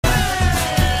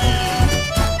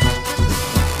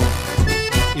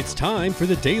time for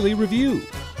the Daily Review,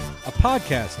 a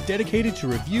podcast dedicated to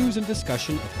reviews and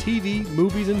discussion of TV,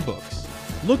 movies, and books.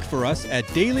 Look for us at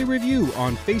Daily Review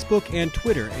on Facebook and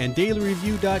Twitter, and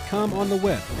dailyreview.com on the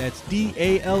web. That's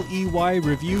DALEY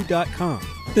review.com.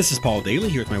 This is Paul Daly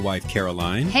here with my wife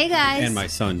Caroline. Hey guys. And my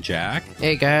son Jack.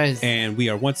 Hey guys. And we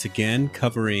are once again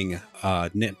covering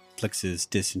Netflix's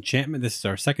Disenchantment. This is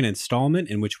our second installment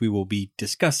in which we will be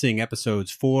discussing episodes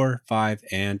 4, 5,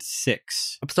 and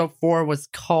 6. Episode 4 was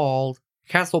called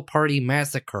Castle Party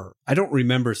Massacre. I don't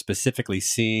remember specifically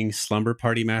seeing Slumber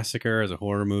Party Massacre as a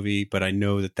horror movie, but I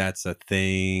know that that's a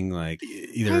thing. Like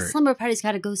either Slumber Party's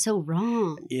got to go so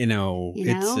wrong.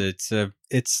 It's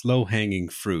low hanging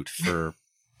fruit for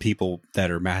people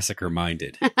that are massacre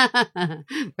minded.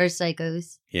 We're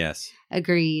psychos. Yes.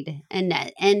 Agreed.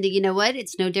 And you know what?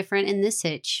 It's no different in this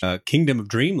hitch. Kingdom of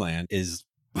Dreamland is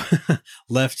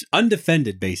left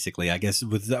undefended, basically, I guess,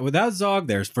 without Zog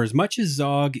there. For as much as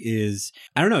Zog is,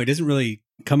 I don't know, he doesn't really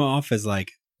come off as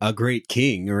like a great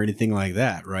king or anything like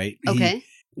that, right? Okay.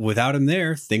 Without him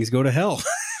there, things go to hell.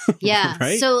 Yeah.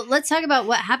 Right? So let's talk about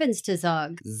what happens to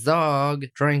Zog. Zog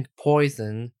drank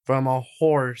poison from a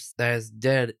horse that is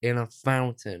dead in a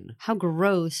fountain. How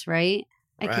gross, right?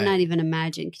 I cannot even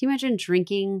imagine. Can you imagine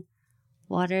drinking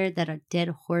water that a dead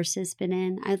horse has been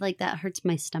in? That hurts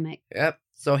my stomach. Yep.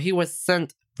 So he was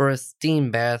sent for a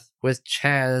steam bath with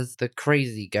Chaz, the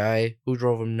crazy guy who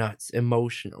drove him nuts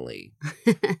emotionally.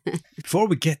 Before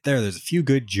we get there, there's a few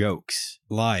good jokes,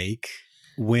 like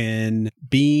when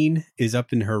Bean is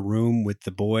up in her room with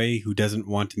the boy who doesn't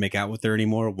want to make out with her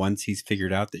anymore once he's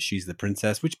figured out that she's the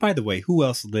princess, which, by the way, who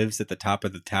else lives at the top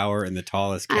of the tower in the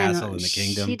tallest castle in the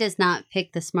kingdom? She does not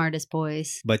pick the smartest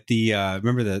boys. But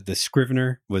remember the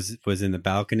Scrivener was in the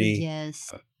balcony?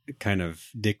 Yes. Kind of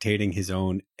dictating his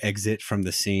own exit from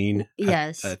the scene.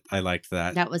 Yes. I liked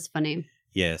that. That was funny.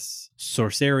 Yes.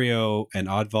 Sorcerio and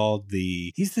Oddvald,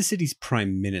 he's the city's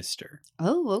prime minister.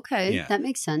 Oh, okay. Yeah. That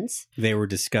makes sense. They were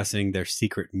discussing their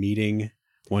secret meeting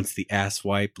once the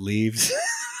asswipe leaves.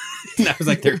 That was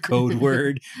like their code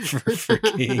word for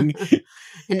king.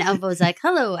 And Elbo's like,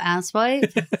 hello,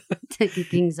 asswipe. To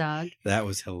King Zog. That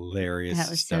was hilarious That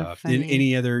was stuff. so funny.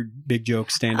 Any other big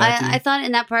jokes stand out to you? I thought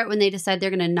in that part when they decide they're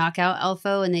going to knock out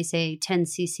Elfo and they say 10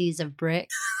 cc's of brick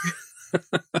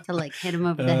to like hit him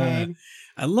over the head.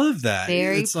 I love that.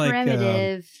 Very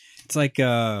primitive. It's like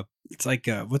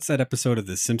what's that episode of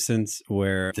The Simpsons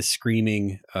where the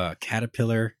screaming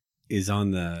caterpillar is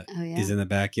in the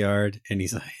backyard, and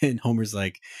he's like, and Homer's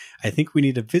like, I think we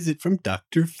need a visit from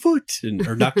Dr. Foot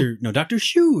or Dr.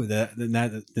 Shoe.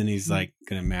 Then he's like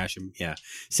gonna mash him. Yeah,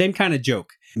 same kind of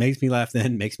joke. Makes me laugh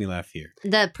then, makes me laugh here.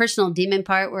 The personal demon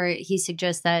part where he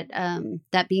suggests that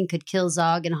that Bean could kill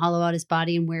Zog and hollow out his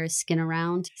body and wear his skin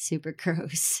around. Super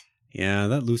gross. Yeah,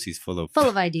 that Lucy's full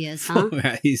of ideas, huh?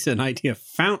 He's an idea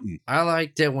fountain. I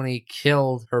liked it when he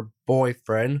killed her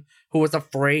boyfriend, who was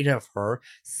afraid of her.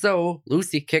 So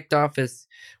Lucy kicked off his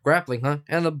grappling hook,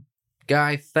 and the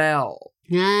guy fell.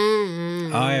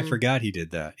 Oh, I forgot he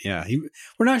did that. Yeah,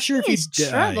 we're not sure if he's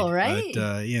trouble, right?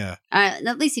 But, yeah.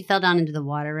 At least he fell down into the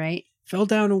water, right? Fell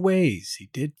down a ways. He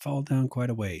did fall down quite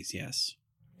a ways. Yes.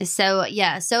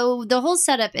 So the whole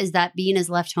setup is that Bean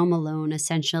is left home alone,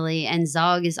 essentially, and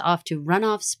Zog is off to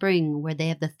Runoff Spring, where they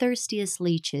have the thirstiest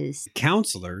leeches.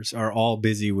 Counselors are all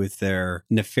busy with their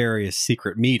nefarious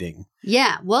secret meeting.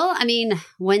 Yeah, well, I mean,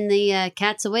 when the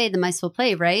cat's away, the mice will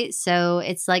play, right? So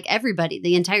it's like everybody,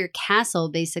 the entire castle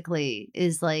basically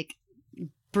is like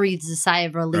breathes a sigh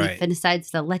of relief and decides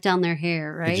to let down their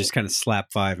hair, right? They just kind of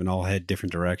slap five and all head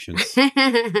different directions.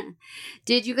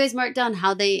 Did you guys mark down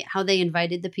how they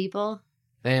invited the people?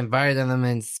 They invited them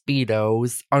in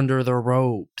Speedos under the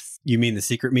ropes. You mean the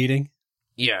secret meeting?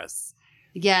 Yes.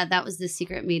 Yeah, that was the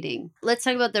secret meeting. Let's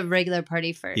talk about the regular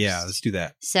party first. Yeah, let's do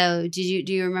that. So, do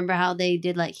you remember how they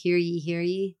did like hear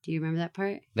ye? Do you remember that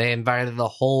part? They invited the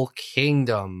whole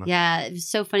kingdom. Yeah, it was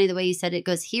so funny the way you said it. It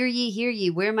goes, hear ye,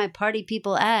 where are my party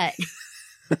people at?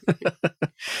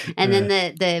 And then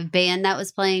the band that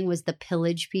was playing was the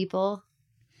Pillage People.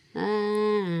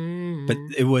 But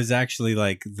it was actually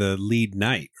like the lead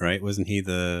knight, right? Wasn't he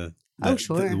the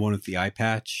one with the eye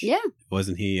patch? Yeah.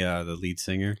 Wasn't he the lead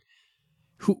singer?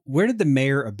 Where did the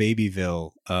mayor of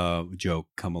Babyville joke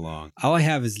come along? All I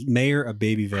have is mayor of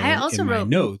Babyville in my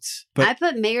notes. But I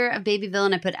put mayor of Babyville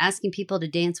and I put asking people to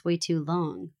dance way too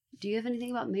long. Do you have anything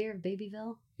about mayor of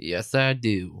Babyville? Yes, I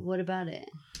do. What about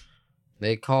it?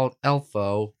 They called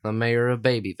Elfo the mayor of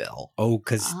Babyville. Oh,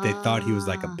 because they thought he was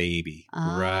like a baby.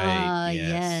 Right.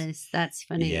 Yes, that's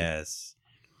funny. Yes.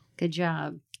 Good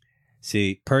job.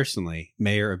 See, personally,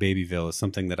 mayor of Babyville is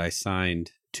something that I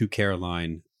signed to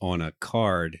Caroline on a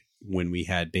card when we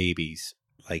had babies,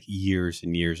 like years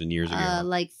and years and years ago.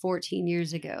 Like 14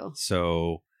 years ago.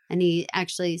 So... And he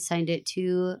actually signed it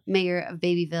to Mayor of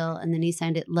Babyville, and then he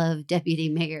signed it Love, Deputy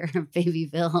Mayor of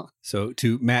Babyville. So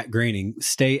to Matt Groening,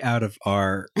 stay out of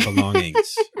our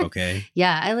belongings, okay?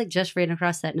 Yeah, I just ran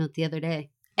across that note the other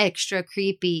day. Extra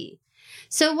creepy.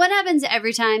 So what happens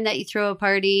every time that you throw a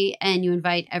party and you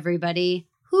invite everybody?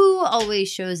 Who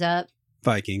always shows up?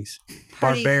 Vikings.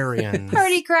 Barbarians.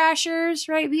 Party crashers,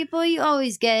 right, people? You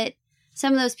always get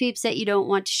some of those peeps that you don't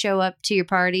want to show up to your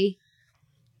party.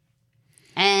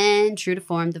 And true to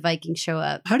form, the Vikings show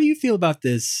up. How do you feel about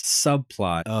this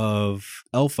subplot of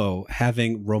Elfo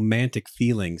having romantic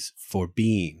feelings for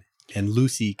Bean and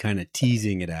Lucy kind of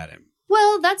teasing it at him?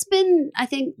 Well, that's been, I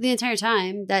think, the entire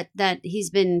time that he's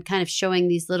been kind of showing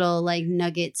these little like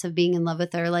nuggets of being in love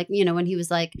with her. Like, you know, when he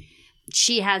was like,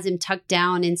 she has him tucked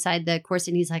down inside the corset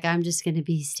and he's like, I'm just going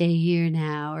to stay here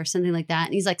now or something like that.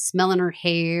 And he's like smelling her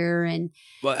hair. And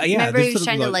remember he was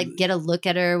trying to like get a look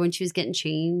at her when she was getting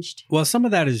changed. Well, some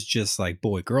of that is just like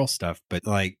boy girl stuff. But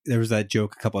like there was that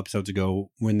joke a couple episodes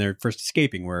ago when they're first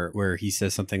escaping where he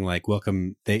says something like,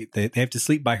 welcome. They have to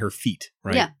sleep by her feet.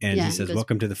 Right. Yeah, and he says,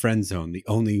 welcome to the friend zone, the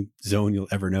only zone you'll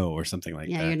ever know or something like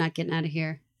that. Yeah, you're not getting out of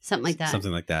here. Something like that.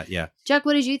 Something like that, yeah. Jack,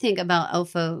 what did you think about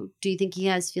Elfo? Do you think he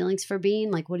has feelings for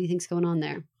Bean? Like, what do you think's going on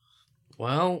there?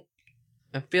 Well,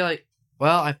 I feel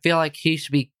like he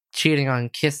should be cheating on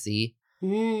Kissy.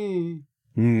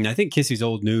 I think Kissy's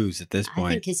old news at this point.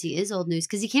 I think Kissy is old news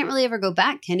because he can't really ever go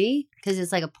back, can he? Because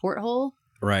it's like a porthole.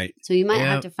 Right. So you might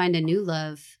have to find a new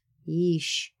love.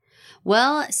 Yeesh.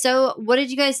 Well, so what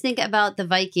did you guys think about the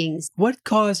Vikings? What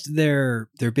caused their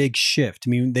big shift? I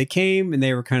mean, they came and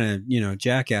they were kind of,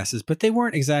 jackasses, but they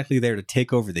weren't exactly there to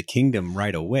take over the kingdom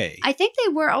right away. I think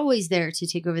they were always there to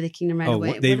take over the kingdom right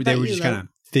away. They were just kind of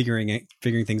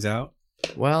figuring things out.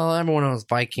 Well, everyone knows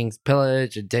Vikings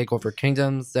pillage and take over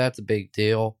kingdoms. That's a big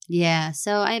deal. Yeah,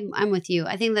 so I'm with you.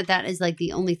 I think that is like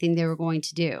the only thing they were going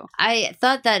to do. I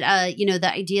thought that,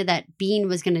 the idea that Bean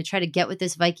was going to try to get with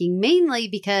this Viking mainly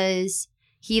because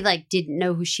he like didn't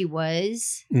know who she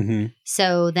was. Mm-hmm.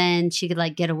 So then she could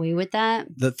like get away with that.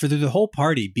 For the whole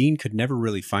party, Bean could never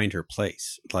really find her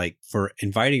place. Like for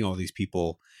inviting all these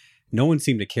people, no one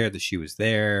seemed to care that she was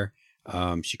there.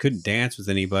 She couldn't dance with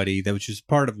anybody. That was just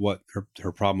part of what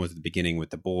her problem was at the beginning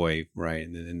with the boy, right?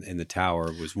 And in the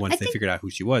tower was once they figured out who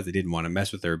she was, they didn't want to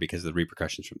mess with her because of the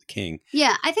repercussions from the king.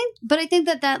 Yeah, I think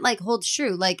that like holds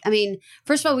true. Like, I mean,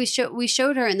 first of all, we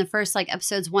showed her in the first like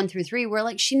episodes 1 through 3 where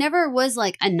like she never was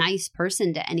like a nice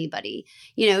person to anybody.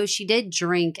 She did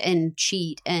drink and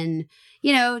cheat and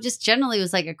just generally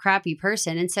was like a crappy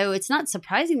person. And so it's not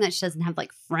surprising that she doesn't have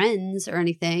like friends or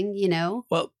anything.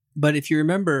 Well. But if you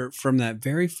remember from that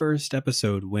very first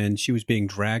episode when she was being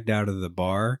dragged out of the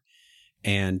bar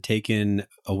and taken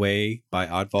away by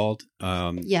Oddvald,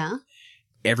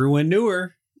 everyone knew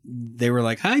her. They were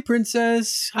like, "Hi,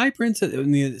 princess! Hi, princess!"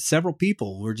 And several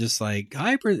people were just like,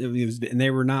 "Hi, princess," and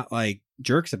they were not like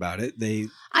jerks about it.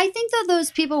 I think that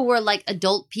those people were like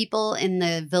adult people in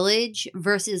the village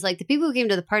versus like the people who came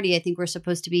to the party. I think were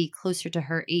supposed to be closer to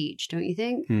her age. Don't you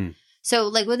think? So,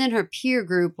 like, within her peer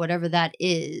group, whatever that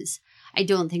is, I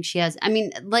don't think she has. I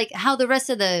mean, like, how the rest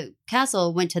of the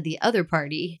castle went to the other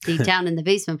party, the down in the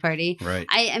basement party. Right.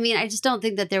 I mean, I just don't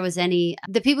think that there was any.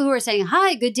 The people who were saying,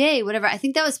 hi, good day, whatever, I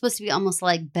think that was supposed to be almost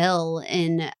like Belle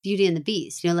in Beauty and the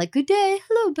Beast. Like, good day,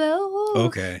 hello, Belle.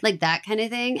 Okay. Like that kind of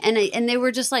thing. And they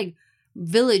were just like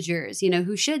villagers,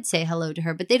 who should say hello to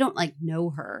her, but they don't like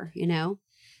know her,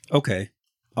 Okay.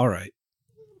 All right.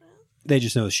 They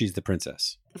just know she's the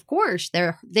princess. Of course,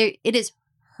 it is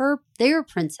their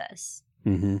princess.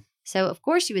 Mm-hmm. So of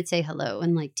course you would say hello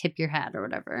and like tip your hat or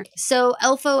whatever. So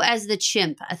Elfo as the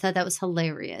chimp, I thought that was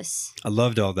hilarious. I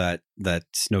loved all that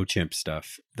snow chimp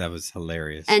stuff. That was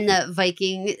hilarious. And the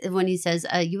Viking when he says,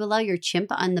 "You allow your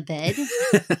chimp on the bed."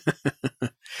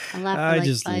 I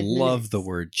just love the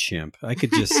word chimp. I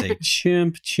could just say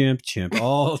chimp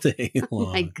all day long.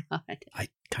 Oh my God. I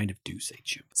kind of do say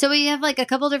chimp. So we have like a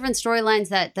couple different storylines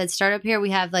that start up here.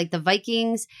 We have like the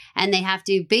Vikings and they have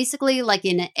to basically like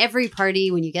in every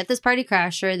party, when you get this party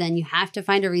crasher, then you have to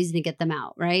find a reason to get them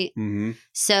out, right? Mm-hmm.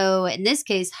 So in this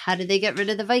case, how did they get rid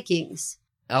of the Vikings?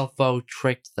 Elfo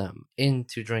tricked them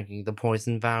into drinking the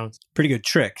poison fountain. Pretty good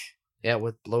trick. Yeah,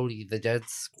 with Bloaty the dead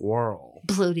squirrel.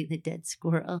 Bloaty the dead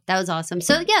squirrel. That was awesome.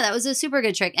 So yeah, that was a super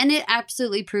good trick. And it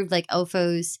absolutely proved like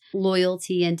Elfo's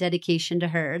loyalty and dedication to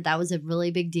her. That was a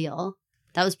really big deal.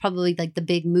 That was probably like the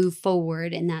big move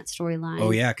forward in that storyline.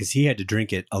 Oh yeah, because he had to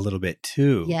drink it a little bit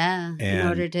too. Yeah, in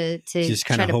order to just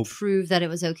try to prove that it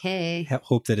was okay.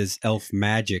 Hope that his elf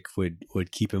magic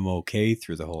would keep him okay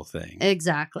through the whole thing.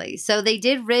 Exactly. So they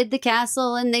did rid the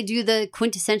castle, and they do the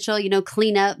quintessential,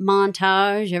 cleanup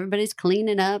montage. Everybody's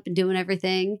cleaning up and doing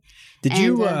everything. Did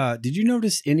you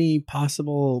notice any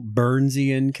possible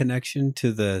Burnsian connection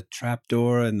to the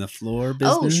trapdoor and the floor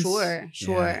business? Oh, sure.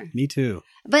 Yeah, me too.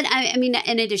 But I mean,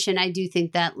 in addition, I do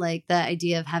think that like the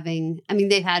idea of having,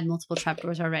 they've had multiple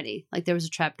trapdoors already. Like there was a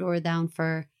trapdoor down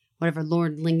for whatever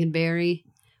Lord Lingonberry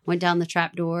went down the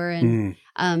trapdoor, and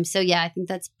so yeah, I think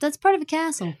that's part of a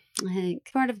castle. I think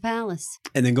part of a palace.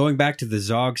 And then going back to the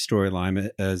Zog storyline,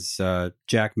 as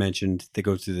Jack mentioned, they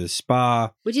go to the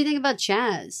spa. What do you think about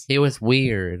Chaz? He was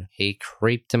weird. He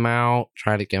creeped him out,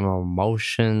 tried to give him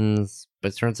emotions,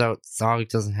 but it turns out Zog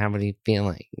doesn't have any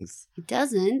feelings. He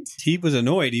doesn't. He was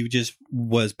annoyed. He just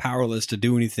was powerless to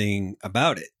do anything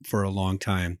about it for a long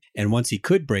time. And once he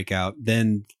could break out,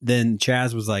 then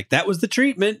Chaz was like, that was the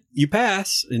treatment. You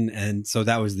pass. And so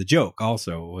that was the joke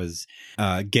also, was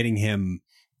getting him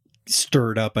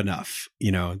stirred up enough,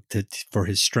 for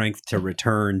his strength to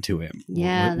return to him.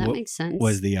 Yeah, that makes sense.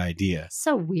 Was the idea.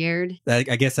 So weird. I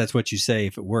guess that's what you say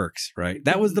if it works, right?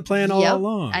 That was the plan all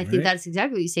along. I think that's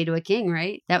exactly what you say to a king,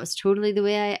 right? That was totally the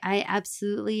way I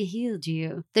absolutely healed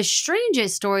you. The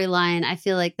strangest storyline, I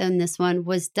feel like, in this one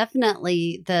was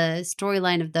definitely the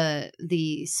storyline of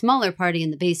the smaller party in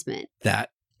the basement.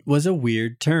 That was a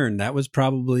weird turn. That was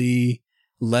probably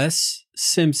less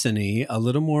Simpson-y, a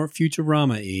little more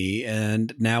Futurama-y,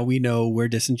 and now we know where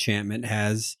Disenchantment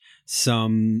has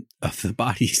some of the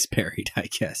bodies buried, I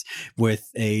guess,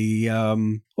 with a,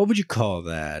 what would you call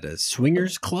that? A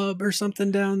swingers club or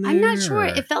something down there? I'm not sure.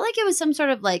 It felt like it was some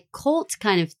sort of like cult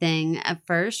kind of thing at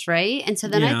first, right? And so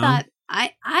then I thought,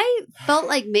 I felt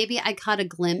like maybe I caught a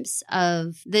glimpse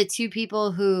of the two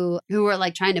people who were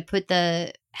like trying to put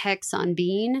the hex on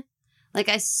Bean. Like,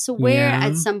 I swear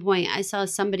at some point I saw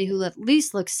somebody who at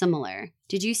least looked similar.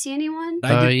 Did you see anyone?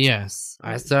 Yes.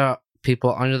 I saw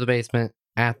people under the basement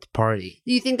at the party.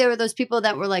 Do you think they were those people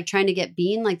that were like trying to get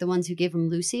Bean, like the ones who gave him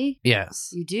Lucy? Yes.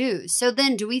 You do. So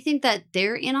then do we think that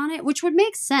they're in on it? Which would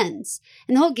make sense.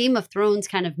 And the whole Game of Thrones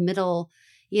kind of middle,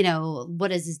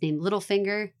 what is his name?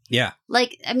 Littlefinger? Yeah.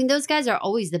 Like, those guys are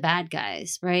always the bad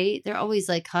guys, right? They're always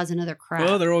like causing other crap.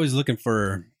 Well, they're always looking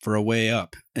for a way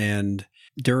up. And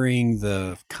during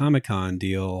the Comic-Con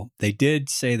deal, they did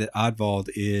say that Oddvald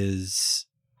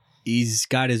he's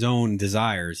got his own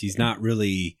desires. He's not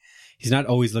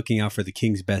always looking out for the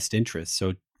king's best interests.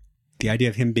 So the idea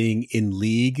of him being in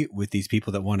league with these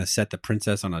people that want to set the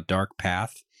princess on a dark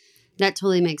path, that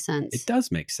totally makes sense. It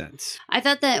does make sense. I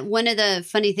thought that one of the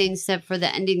funny things for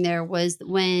the ending there was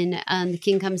when the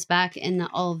king comes back and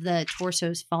all of the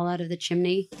torsos fall out of the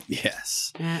chimney.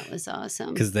 Yes. That was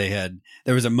awesome. Because there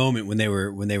was a moment when they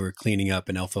were cleaning up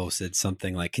and Elfo said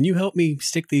something like, "Can you help me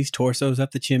stick these torsos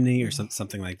up the chimney?" or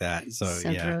something like that. So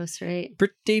yeah. Gross, right?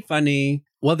 Pretty funny.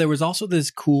 Well, there was also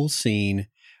this cool scene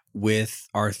with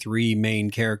our three main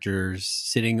characters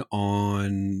sitting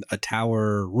on a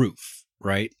tower roof,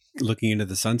 right? Looking into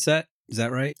the sunset. Is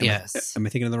that right? Yes. Am I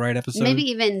thinking of the right episode? Maybe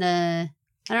even I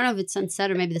don't know if it's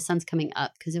sunset or maybe the sun's coming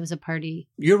up because it was a party.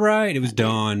 You're right. It was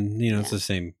dawn. It's the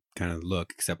same kind of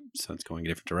look, except the sun's going a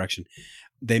different direction.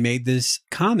 They made this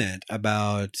comment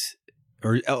about,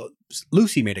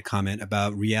 Lucy made a comment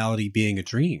about reality being a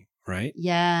dream, right?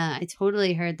 Yeah, I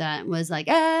totally heard that. It was like,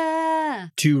 ah!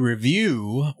 To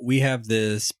review, we have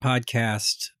this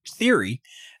podcast theory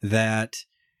that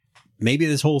maybe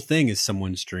this whole thing is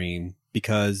someone's dream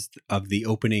because of the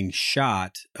opening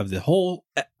shot of the whole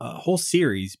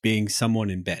series being someone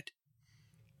in bed.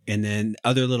 And then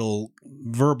other little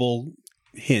verbal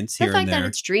hints here and there. The fact that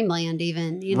it's dreamland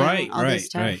even, all this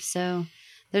stuff. Right. So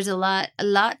there's a lot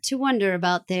to wonder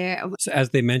about there. So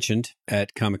as they mentioned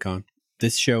at Comic-Con,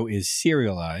 this show is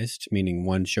serialized, meaning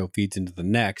one show feeds into the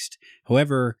next.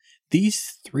 However,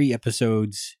 these 3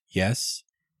 episodes, yes,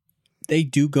 they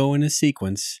do go in a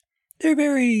sequence. They're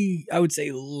very, I would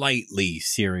say, lightly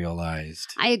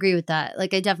serialized. I agree with that.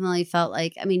 Like, I definitely felt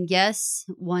like, yes,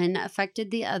 one affected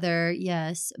the other,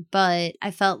 yes, but I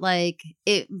felt like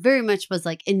it very much was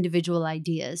like individual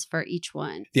ideas for each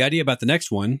one. The idea about the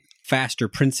next one, Faster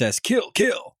Princess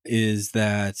Kill, is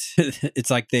that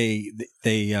it's like they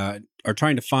are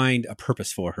trying to find a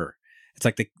purpose for her.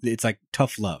 It's like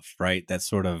tough love, right? That's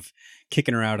sort of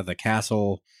kicking her out of the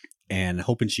castle and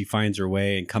hoping she finds her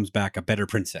way and comes back a better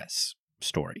princess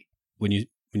story. When you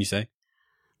say?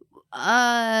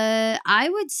 I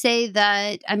would say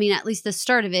that, I mean, at least the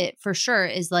start of it for sure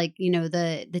is like,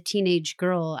 the teenage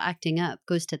girl acting up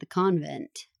goes to the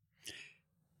convent.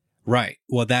 Right.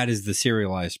 Well, that is the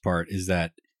serialized part, is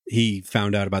that he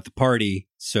found out about the party,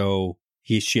 so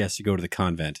she has to go to the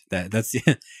convent. That's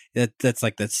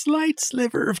like that slight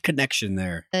sliver of connection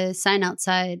there. The sign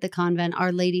outside the convent,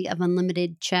 Our Lady of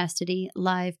Unlimited Chastity,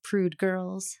 live prude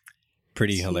girls.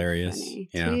 Pretty hilarious. Funny.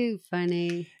 Yeah. Too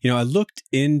funny. I looked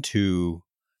into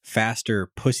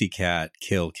Faster Pussycat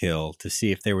Kill Kill to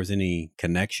see if there was any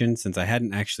connection, since I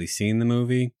hadn't actually seen the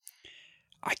movie.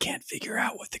 I can't figure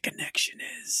out what the connection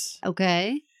is.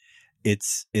 Okay.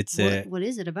 What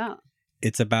is it about?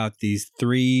 It's about these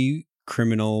 3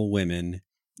 criminal women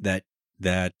that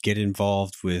get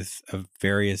involved with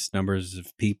various numbers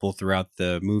of people throughout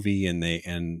the movie, and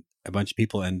a bunch of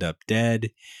people end up dead,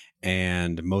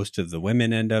 and most of the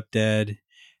women end up dead,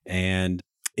 and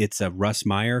it's a Russ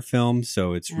Meyer film,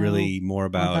 so it's really more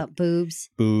about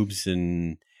boobs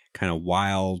and kind of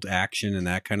wild action and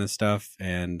that kind of stuff.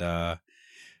 And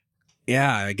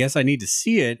yeah, I guess I need to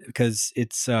see it because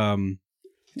it's one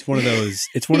of those.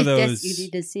 It's one of those. Yes, you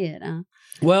need to see it. Huh?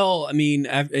 Well, I mean,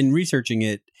 in researching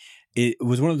it, it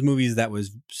was one of those movies that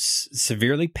was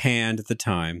severely panned at the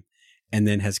time, and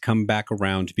then has come back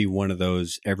around to be one of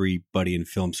those everybody in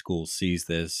film school sees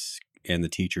this, and the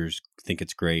teachers think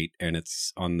it's great, and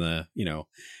it's on the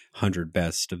 100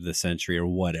 best of the century or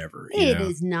whatever. It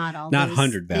is not all not those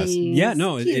 100 best. things. Yeah,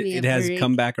 no, it has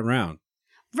come back around.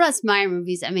 Russ Meyer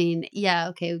movies, I mean, yeah,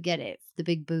 okay, we get it, the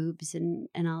big boobs and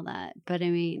all that, but I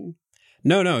mean,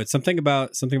 no, it's something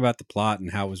about the plot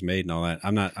and how it was made and all that.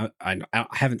 I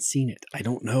haven't seen it. I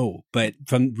don't know, but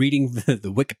from reading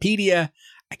the Wikipedia,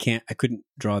 I couldn't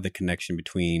draw the connection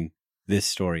between this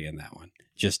story and that one.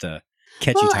 Just a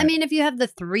catchy title. I mean, if you have the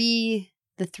three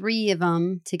of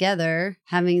them together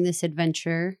having this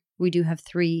adventure, we do have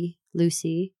 3: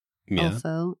 Lucy,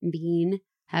 Elfo, and Bean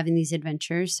having these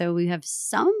adventures, so we have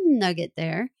some nugget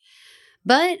there.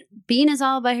 But Bean is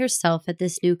all by herself at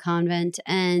this new convent,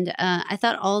 and I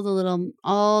thought all the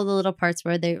little parts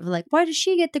where they were like, "Why does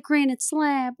she get the granite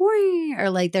slab?" Or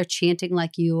like they're chanting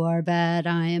like, "You are bad,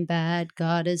 I am bad,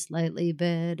 God is slightly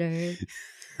better."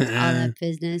 All that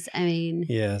business. I mean,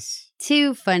 yes,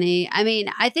 too funny. I mean,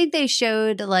 I think they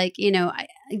showed like,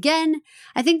 again,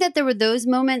 I think that there were those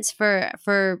moments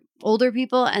for older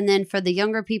people, and then for the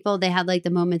younger people, they had like the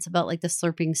moments about like the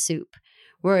slurping soup,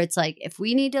 where it's like, if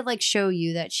we need to like show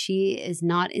you that she is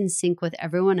not in sync with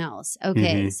everyone else,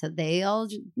 okay, so they all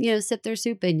sip their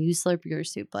soup and you slurp your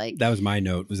soup. Like, that was my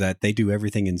note, was that they do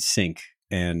everything in sync,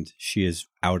 and she is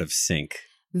out of sync.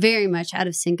 Very much out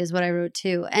of sync is what I wrote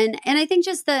too. And I think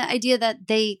just the idea that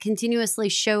they continuously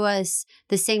show us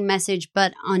the same message,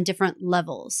 but on different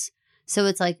levels. So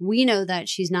it's like, we know that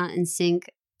she's not in sync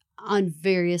on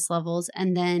various levels.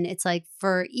 And then it's like,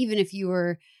 for even if you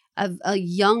were a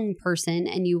young person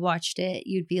and you watched it,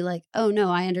 you'd be like, oh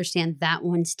no, I understand that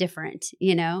one's different,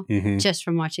 just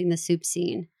from watching the soup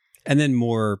scene. And then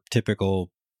more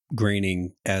typical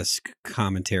Groening-esque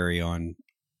commentary on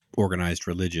organized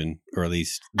religion, or at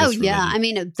least religion. I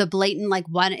mean, the blatant, like,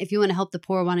 if you want to help the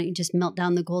poor, why don't you just melt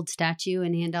down the gold statue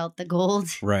and hand out the gold?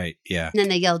 Right, yeah. And then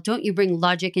they yell, don't you bring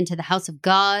logic into the house of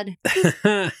God?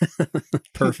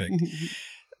 Perfect.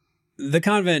 The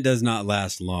convent does not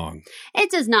last long. It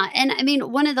does not. And I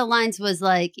mean, one of the lines was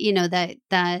like,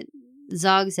 that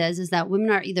Zog says is that women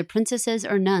are either princesses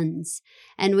or nuns.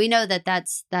 And we know that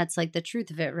that's like the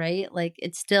truth of it, right? Like,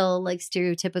 it's still like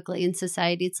stereotypically in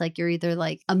society, it's like you're either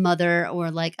like a mother or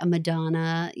like a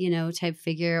Madonna, type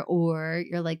figure, or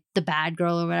you're like the bad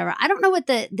girl or whatever. I don't know what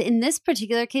in this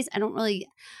particular case, I don't know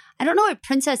what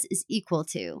princess is equal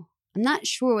to. I'm not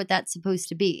sure what that's supposed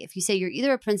to be. If you say you're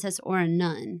either a princess or a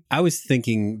nun. I was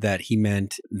thinking that he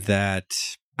meant that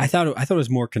I thought it was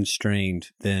more constrained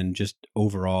than just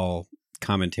overall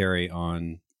commentary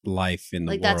on life in the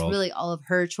world. Like, that's really all of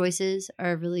her choices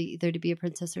are really either to be a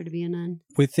princess or to be a nun.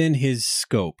 Within his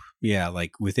scope. Yeah,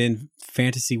 like within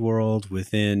fantasy world,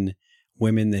 within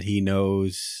women that he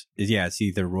knows. It's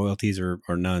either royalties or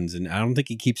nuns. And I don't think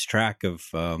he keeps track of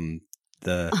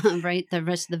right, the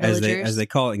rest of the villagers, as they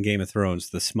call it in Game of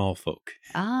Thrones, the small folk.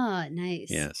 Ah,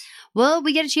 nice. Yes. Well,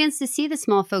 we get a chance to see the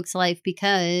small folk's life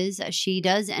because she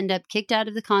does end up kicked out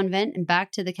of the convent and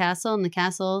back to the castle, and the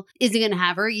castle isn't going to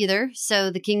have her either. So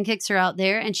the king kicks her out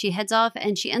there, and she heads off,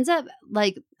 and she ends up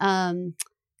like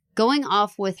going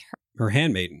off with her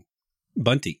handmaiden,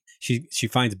 Bunty. She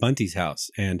finds Bunty's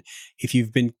house, and if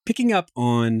you've been picking up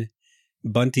on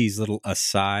Bunty's little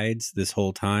asides this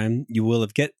whole time, you will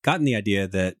have gotten the idea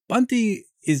that Bunty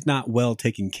is not well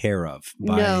taken care of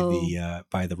by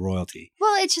the royalty.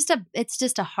 Well, it's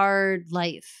just a hard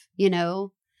life,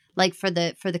 like for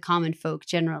the common folk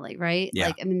generally, right? Yeah.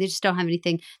 Like, I mean, they just don't have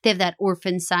anything. They have that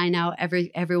orphan sign out.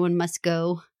 Everyone must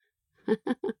go.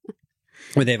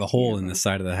 Where they have a hole in the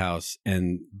side of the house,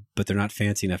 but they're not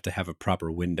fancy enough to have a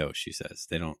proper window. She says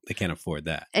they can't afford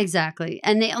that. Exactly,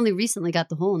 and they only recently got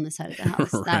the hole in the side of the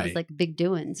house. Right. That was like big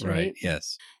doings, right?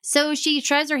 Yes. So she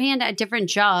tries her hand at different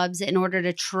jobs in order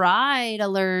to try to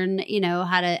learn,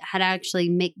 how to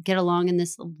actually get along in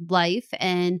this life.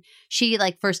 And she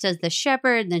like first does the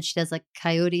shepherd, then she does like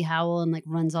coyote howl and like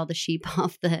runs all the sheep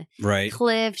off the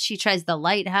cliff. She tries the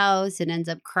lighthouse and ends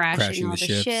up crashing all the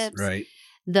ships. Right.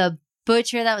 The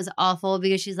butcher, that was awful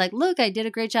because she's like, look, I did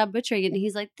a great job butchering it. And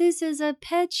he's like, this is a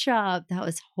pet shop. That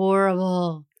was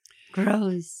horrible.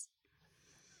 Gross.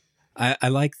 I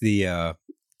like the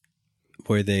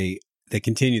where they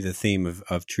continue the theme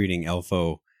of treating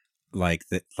Elfo like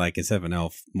instead of an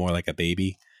elf, more like a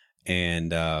baby.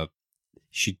 And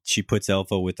she puts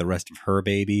Elfo with the rest of her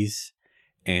babies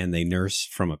and they nurse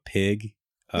from a pig.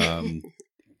 I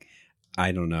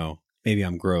don't know. Maybe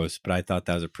I'm gross, but I thought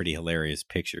that was a pretty hilarious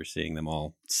picture, seeing them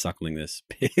all suckling this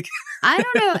pig. I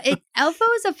don't know. Elfo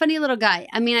is a funny little guy.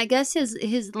 I mean, I guess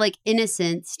his like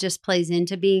innocence just plays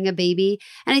into being a baby.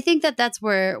 And I think that's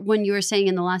where, when you were saying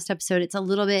in the last episode, it's a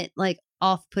little bit like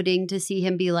off-putting to see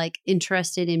him be like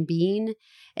interested in Bean.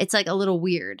 It's like a little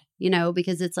weird,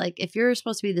 because it's like if you're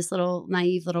supposed to be this little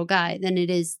naive little guy, then it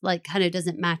is like kind of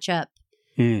doesn't match up.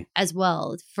 As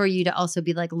well for you to also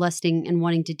be like lusting and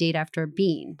wanting to date after a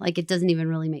Bean. Like it doesn't even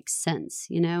really make sense,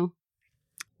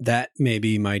 That may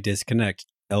be my disconnect.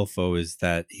 Elfo is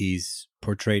that he's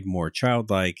portrayed more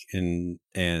childlike and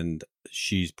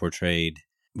she's portrayed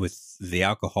with the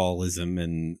alcoholism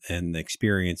and the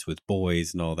experience with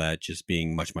boys and all that just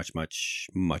being much, much, much,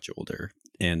 much older.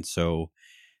 And so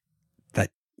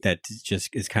that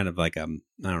just is kind of like I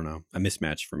don't know, a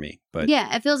mismatch for me. But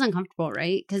yeah, it feels uncomfortable,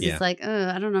 right? Because it's like,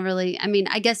 I don't know, really. I mean,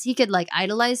 I guess he could like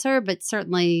idolize her, but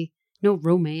certainly no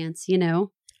romance,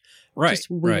 Right.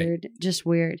 Just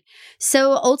weird.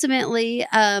 So ultimately,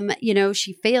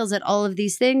 she fails at all of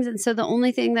these things, and so the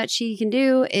only thing that she can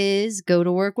do is go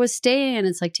to work with Stan.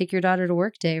 It's like take your daughter to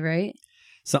work day, right?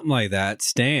 Something like that.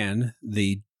 Stan,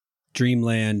 the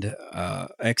Dreamland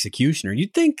executioner.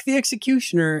 You'd think the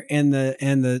executioner and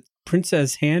the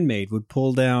princess handmaid would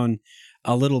pull down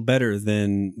a little better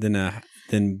than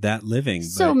that living.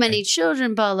 So many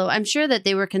children, Paulo. I'm sure that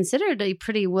they were considered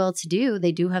pretty well-to-do.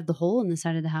 They do have the hole in the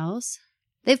side of the house.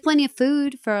 They have plenty of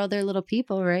food for all their little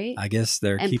people, right? I guess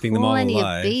they're keeping them all alive. Plenty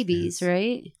of babies,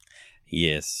 right?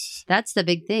 Yes. That's the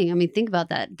big thing. I mean, think about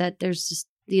that. That there's just,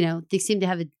 they seem to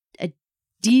have a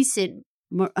decent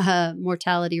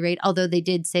mortality rate, although they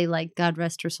did say like God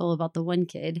rest her soul about the one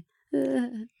kid.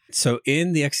 So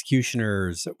in the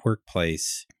executioner's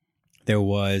workplace, there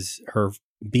was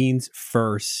Bean's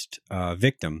first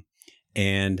victim,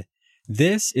 and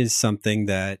this is something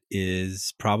that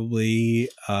is probably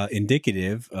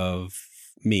indicative of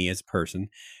me as a person,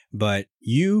 but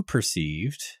you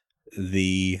perceived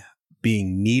the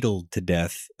being needled to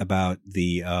death about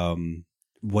the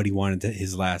what he wanted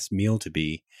his last meal to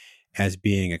be as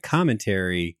being a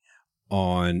commentary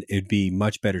on it'd be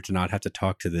much better to not have to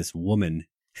talk to this woman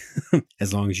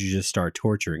as long as you just start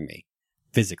torturing me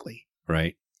physically,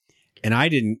 right? And I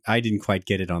didn't quite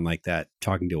get it on like that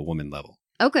talking to a woman level.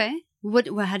 Okay.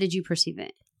 How did you perceive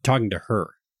it? Talking to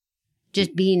her.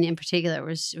 Just Bean in particular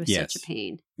was such a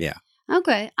pain. Yeah.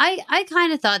 Okay. I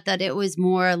kind of thought that it was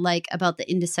more like about the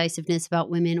indecisiveness about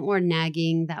women or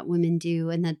nagging that women do,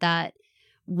 and that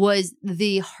was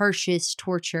the harshest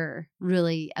torture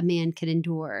really a man could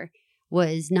endure,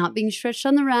 was not being stretched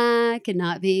on the rack and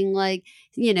not being like,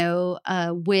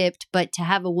 whipped, but to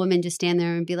have a woman just stand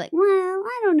there and be like, well,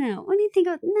 I don't know. What do you think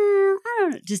of, no, I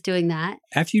don't know. Just doing that.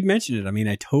 After you mentioned it, I mean,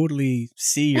 I totally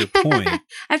see your point.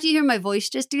 After you hear my voice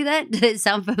just do that, did it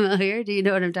sound familiar? Do you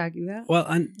know what I'm talking about?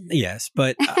 Well, yes,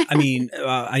 but I mean,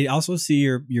 I also see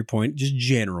your point just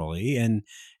generally. And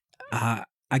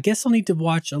I guess I'll need to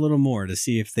watch a little more to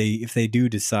see if they do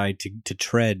decide to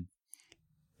tread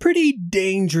pretty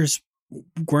dangerous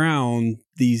ground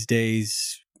these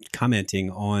days, commenting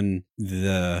on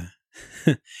the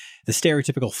the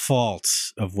stereotypical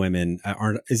faults of women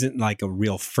isn't like a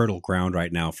real fertile ground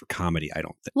right now for comedy, I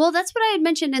don't think. Well, that's what I had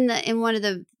mentioned in one of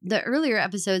the earlier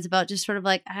episodes about just sort of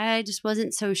like, I just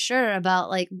wasn't so sure about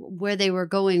like where they were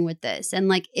going with this. And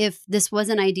like, if this was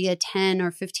an idea 10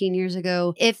 or 15 years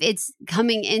ago, if it's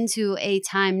coming into a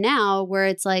time now where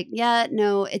it's like, yeah,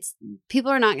 no, it's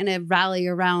people are not going to rally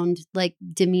around like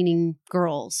demeaning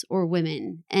girls or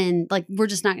women. And like, we're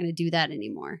just not going to do that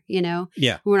anymore, you know?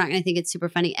 Yeah. We're not going to think it's super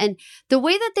funny. And the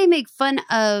way that they make fun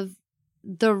of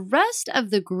the rest of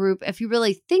the group, if you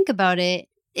really think about it,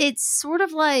 it's sort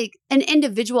of like an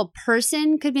individual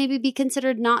person could maybe be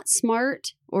considered not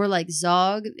smart, or like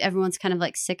Zog. Everyone's kind of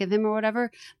like sick of him or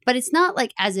whatever, but it's not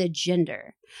like as a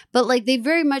gender. But like they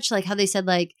very much like how they said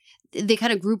like they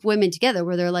kind of group women together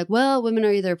where they're like, well, women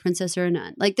are either a princess or a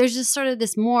nun. Like there's just sort of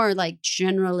this more like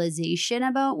generalization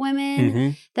about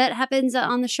women that happens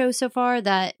on the show so far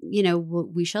that, you know,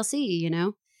 we shall see, you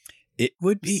know. It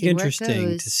would be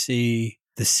interesting to see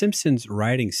the Simpsons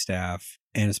writing staff,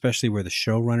 and especially where the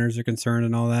showrunners are concerned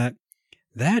and all that.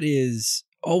 That is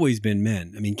always been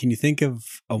men. I mean, can you think of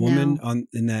a woman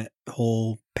in that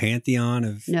whole pantheon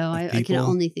of I can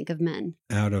only think of men.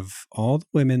 Out of all the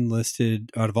women listed,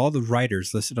 out of all the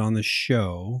writers listed on the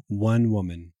show, one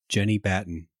woman, Jenny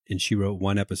Batten, and she wrote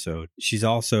one episode. She's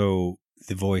also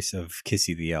the voice of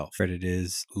Kissy the Elf. It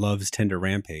is Love's Tender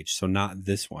Rampage, so not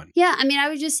this one. Yeah, I mean, I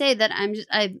would just say that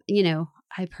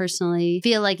I personally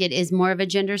feel like it is more of a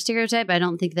gender stereotype. I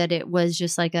don't think that it was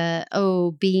just like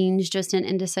Bean's just an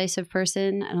indecisive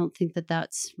person. I don't think that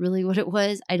that's really what it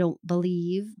was. I don't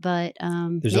believe, but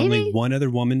there's only one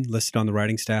other woman listed on the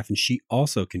writing staff, and she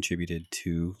also contributed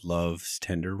to Love's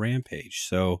Tender Rampage.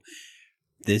 So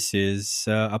this is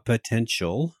a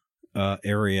potential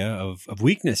area of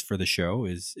weakness for the show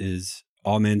is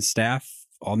all men staff,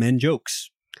 all men jokes.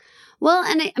 Well,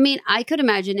 and I mean, I could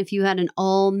imagine if you had an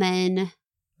all men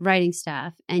writing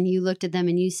staff and you looked at them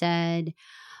and you said,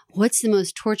 what's the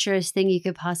most torturous thing you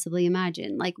could possibly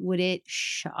imagine? Like, would it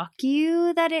shock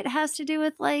you that it has to do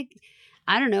with like,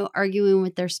 I don't know, arguing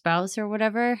with their spouse or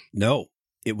whatever? No,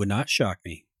 it would not shock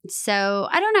me. So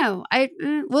I don't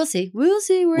know. We'll see. We'll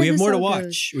see where we have more to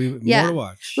watch. We have more to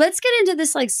watch. Let's get into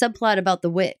this like subplot about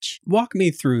the witch. Walk me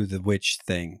through the witch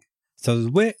thing. So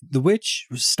the witch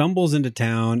stumbles into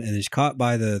town and is caught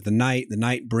by the knight. The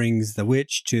knight brings the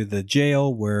witch to the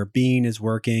jail where Bean is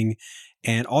working,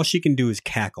 and all she can do is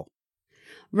cackle.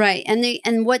 Right,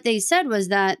 and what they said was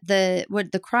that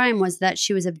the crime was that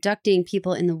she was abducting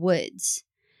people in the woods.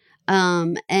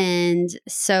 And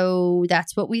so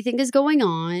that's what we think is going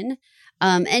on.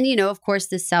 And, you know, of course,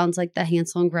 this sounds like the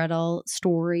Hansel and Gretel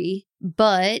story,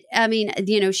 but I mean,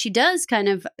 you know, she does kind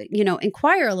of, you know,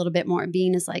 inquire a little bit more.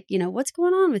 Bean is like, you know, what's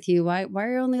going on with you? Why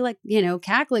are you only like, you know,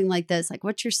 cackling like this? Like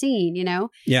what you're seeing, you know?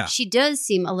 Yeah. She does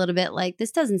seem a little bit like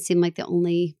this doesn't seem like the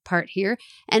only part here.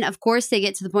 And of course they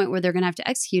get to the point where they're going to have to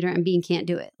execute her and Bean can't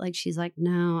do it. Like she's like,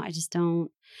 no, I just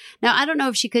don't. Now, I don't know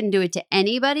if she couldn't do it to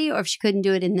anybody or if she couldn't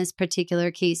do it in this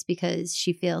particular case because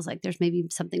she feels like there's maybe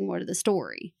something more to the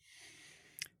story.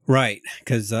 Right,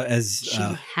 because as she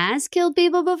has killed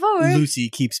people before. Lucy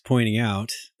keeps pointing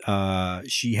out,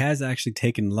 she has actually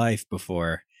taken life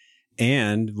before,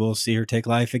 and we'll see her take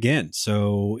life again.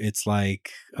 So it's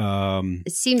like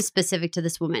it seems specific to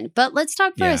this woman. But let's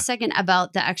talk for a second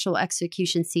about the actual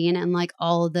execution scene and like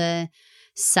all the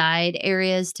side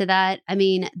areas to that. I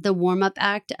mean, the warm-up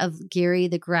act of Gary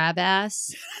the grab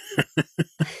ass.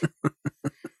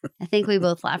 I think we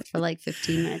both laughed for like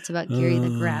 15 minutes about Gary the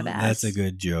grab ass. That's a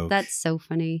good joke. That's so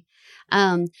funny.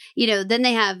 You know, then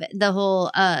they have the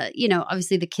whole, you know,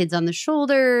 obviously the kids on the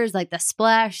shoulders, like the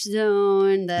splash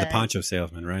zone. The poncho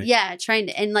salesman, right? Yeah, trying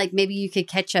to, and like maybe you could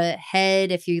catch a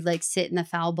head if you like sit in the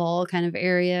foul ball kind of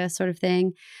area sort of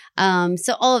thing.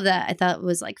 So all of that I thought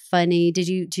was like funny. Did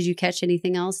you catch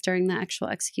anything else during the actual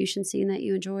execution scene that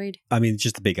you enjoyed? I mean,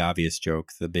 just the big obvious joke,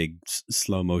 the big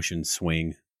slow motion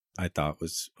swing. I thought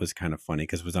was kind of funny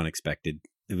because it was unexpected.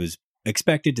 It was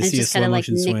expected to see a slow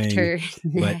motion swing,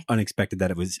 but unexpected that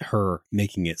it was her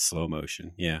making it slow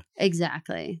motion. Yeah,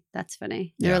 exactly. That's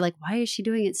funny. They were like, "Why is she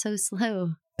doing it so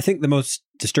slow?" I think the most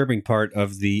disturbing part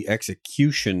of the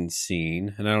execution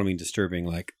scene, and I don't mean disturbing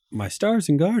like my stars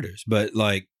and garters, but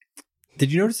like,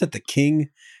 did you notice that the king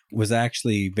was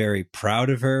actually very proud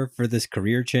of her for this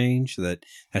career change, that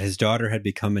his daughter had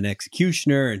become an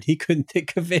executioner, and he couldn't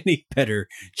think of any better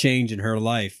change in her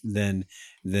life than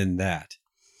that.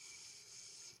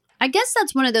 I guess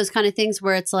that's one of those kind of things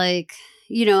where it's like,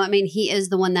 you know, I mean, he is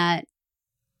the one that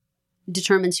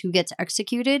determines who gets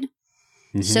executed.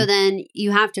 Mm-hmm. So then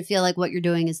you have to feel like what you're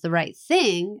doing is the right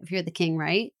thing if you're the king,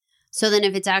 right? So then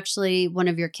if it's actually one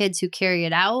of your kids who carry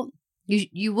it out,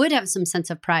 you would have some sense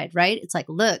of pride, right? It's like,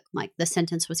 look, like the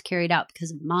sentence was carried out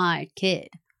because of my kid.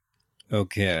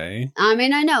 Okay. I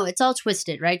mean, I know it's all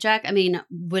twisted, right, Jack? I mean,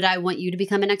 would I want you to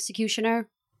become an executioner?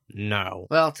 No.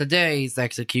 Well, today's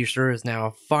executioner is now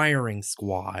a firing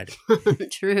squad.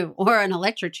 True. Or an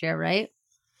electric chair, right?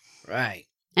 Right.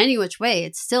 Any which way,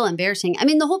 it's still embarrassing. I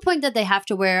mean, the whole point that they have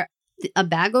to wear a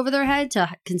bag over their head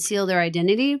to conceal their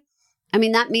identity, I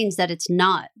mean, that means that it's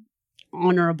not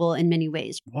honorable in many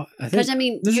ways. Because, I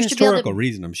mean, there's you a should be able historical to,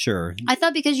 reason, I'm sure. I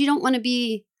thought because you don't want to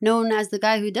be known as the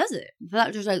guy who does it. I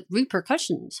thought there's like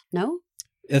repercussions, no?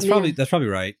 That's probably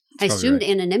right. I assumed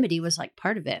anonymity was like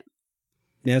part of it.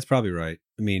 Yeah, that's probably right.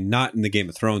 I mean, not in the Game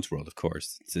of Thrones world, of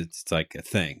course. It's like a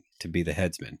thing to be the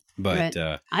headsman. But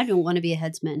right. I don't want to be a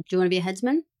headsman. Do you want to be a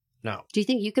headsman? No. Do you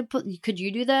think you could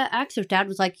you do the axe if Dad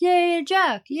was like, yay,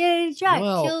 Jack,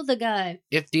 well, kill the guy?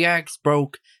 If the axe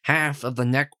broke half of the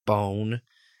neck bone,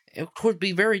 it would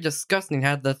be very disgusting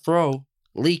had the throw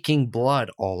leaking blood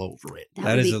all over it.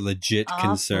 That is a legit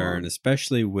concern,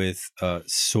 especially with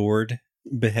sword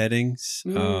beheadings.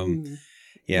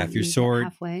 Yeah, if your sword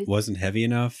wasn't heavy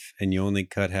enough and you only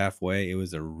cut halfway, it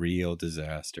was a real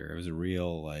disaster. It was a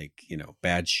real,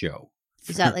 bad show.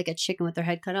 Is that like a chicken with their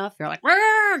head cut off? You're like,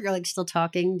 Rrr! You're like still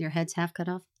talking, your head's half cut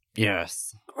off?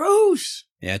 Yes. Gross.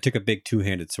 Yeah, it took a big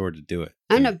two-handed sword to do it.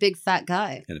 I'm a big fat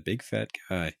guy. And a big fat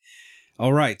guy.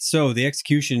 All right, so the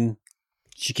execution,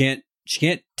 she can't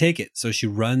take it, so she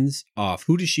runs off.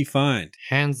 Who does she find?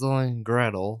 Hansel and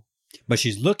Gretel. But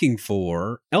she's looking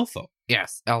for Elfo.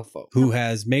 Yes, Elfo. Who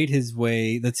has made his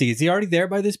way... Let's see, is he already there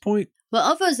by this point?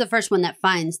 Well, Elfo is the first one that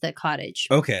finds the cottage.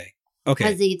 Okay.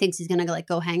 Because he thinks he's going to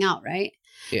go hang out, right?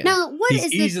 Yeah. Now,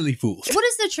 he's easily fooled. What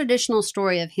is the traditional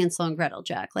story of Hansel and Gretel,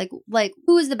 Jack? Like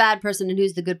who is the bad person and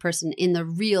who's the good person in the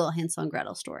real Hansel and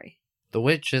Gretel story? The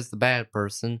witch is the bad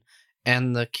person,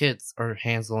 and the kids are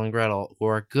Hansel and Gretel, who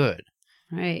are good.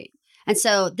 Right. And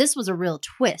so this was a real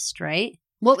twist, right?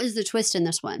 What was the twist in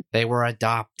this one? They were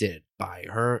adopted by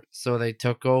her, so they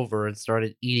took over and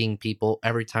started eating people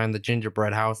every time the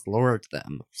gingerbread house lured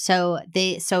them. So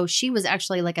she was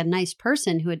actually like a nice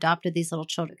person who adopted these little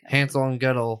children. Hansel and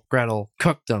Gretel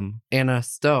cooked them in a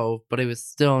stove, but it was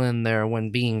still in there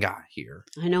when Bean got here.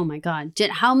 I know, my God.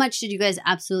 How much did you guys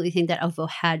absolutely think that Elfo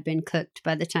had been cooked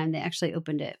by the time they actually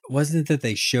opened it? Wasn't it that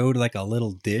they showed like a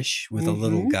little dish with a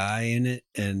little guy in it?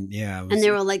 And yeah. And they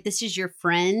were like, this is your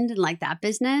friend and like that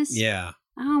business? Yeah.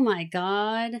 Oh my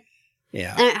God.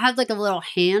 Yeah. And it had like a little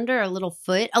hand or a little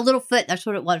foot. A little foot, that's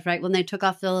what it was, right? When they took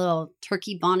off the little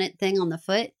turkey bonnet thing on the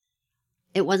foot,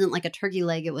 it wasn't like a turkey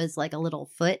leg. It was like a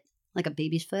little foot, like a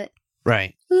baby's foot.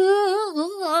 Right.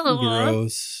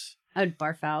 Gross. I would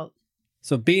barf out.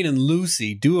 So Bean and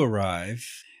Lucy do arrive.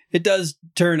 It does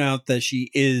turn out that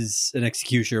she is an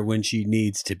executioner when she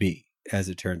needs to be, as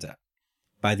it turns out,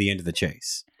 by the end of the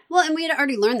chase. Well, and we had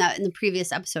already learned that in the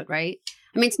previous episode, right?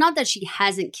 I mean, it's not that she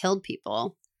hasn't killed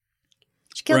people.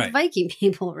 She killed the Viking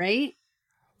people, right?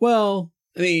 Well,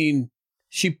 I mean,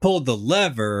 she pulled the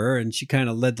lever and she kind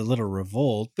of led the little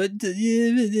revolt, but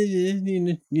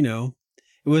you know,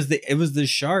 it was the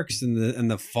sharks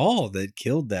and the fall that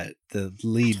killed the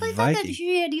lead Viking. I thought that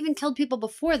she had even killed people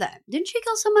before that. Didn't she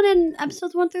kill someone in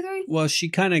episodes 1 through 3? Well, she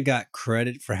kind of got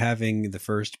credit for having the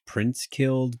first prince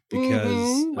killed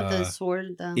because with the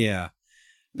sword. Yeah.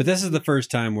 But this is the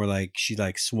first time where she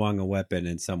swung a weapon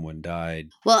and someone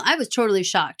died. Well, I was totally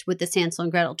shocked with the Hansel and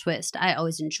Gretel twist. I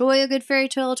always enjoy a good fairy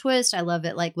tale twist. I love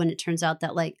it when it turns out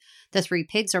that the 3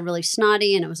 pigs are really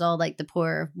snotty and it was all the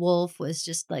poor wolf was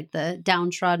just the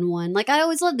downtrodden one. I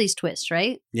always love these twists,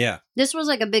 right? Yeah. This was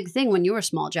a big thing when you were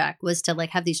small, Jack, was to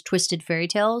have these twisted fairy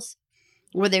tales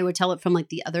where they would tell it from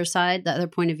the other side, the other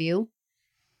point of view.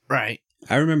 Right.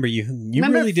 I remember you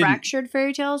remember really didn't... fractured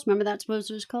fairy tales? Remember that's what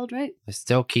it was called, right? I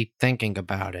still keep thinking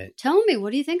about it. Tell me,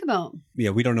 what do you think about?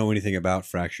 Yeah, we don't know anything about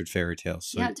fractured fairy tales.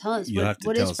 So yeah, tell us.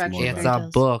 What is fractured fairy tales? It's a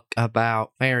book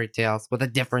about fairy tales with a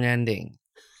different ending.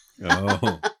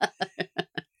 Oh.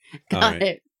 Got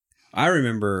it. I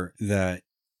remember that,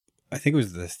 I think it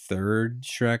was the 3rd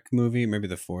Shrek movie, maybe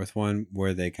the 4th one,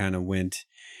 where they kind of went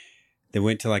to a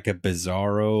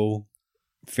bizarro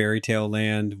fairy tale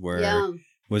land where... Yeah.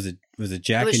 Was it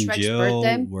Jack and Shrek's Jill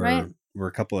birthday, were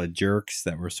a couple of jerks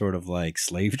that were sort of like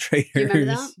slave traders? Do you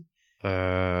remember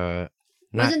that?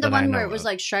 Wasn't the one where it was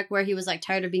Shrek where he was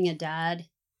tired of being a dad?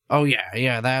 Oh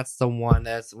yeah, that's the one.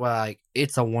 That's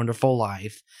It's a Wonderful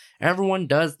Life. Everyone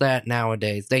does that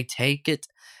nowadays. They take it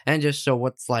and just show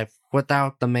what's life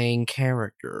without the main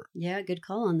character. Yeah, good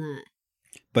call on that.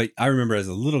 But I remember as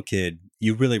a little kid,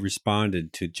 you really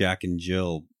responded to Jack and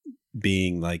Jill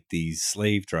being like these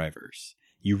slave drivers.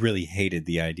 You really hated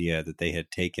the idea that they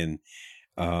had taken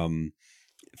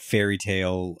fairy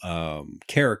tale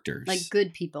characters, like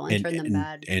good people, and turned them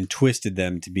bad, and twisted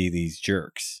them to be these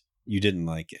jerks. You didn't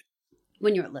like it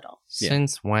when you were little.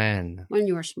 Since when? When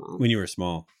you were small. When you were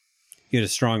small, you had a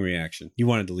strong reaction. You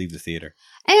wanted to leave the theater.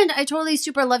 And I totally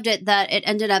super loved it that it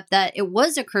ended up that it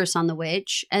was a curse on the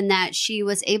witch, and that she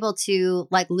was able to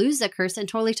like lose the curse and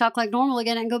totally talk like normal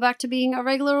again and go back to being a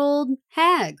regular old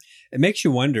hag. It makes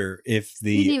you wonder if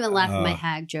the you didn't even laugh at my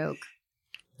hag joke.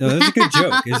 No, that's a good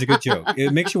joke. It's a good joke.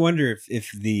 It makes you wonder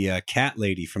if the cat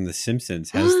lady from The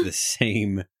Simpsons has the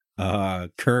same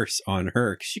curse on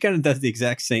her. 'Cause she kind of does the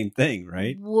exact same thing,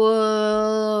 right?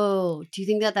 Whoa. Do you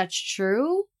think that that's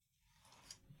true?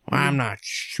 Well, I'm not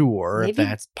sure Maybe. if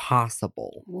that's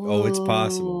possible. Whoa. Oh, it's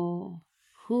possible.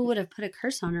 Who would have put a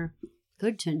curse on her?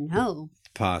 Good to know.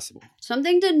 Possible.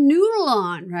 Something to noodle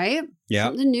on, right? Yeah.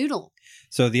 Something to noodle.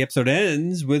 So the episode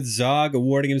ends with Zog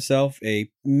awarding himself a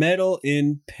medal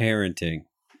in parenting.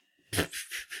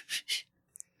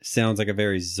 Sounds like a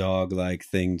very Zog-like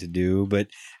thing to do, but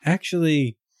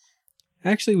actually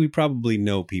we probably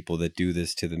know people that do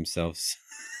this to themselves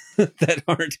that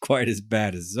aren't quite as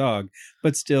bad as Zog,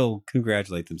 but still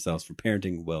congratulate themselves for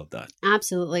parenting well done.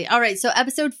 Absolutely. All right, so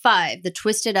episode 5, the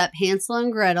twisted up Hansel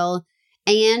and Gretel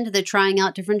and the trying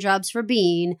out different jobs for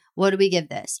Bean. What do we give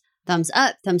this? Thumbs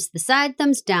up, thumbs to the side,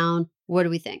 thumbs down. What do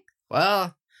we think?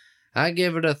 Well, I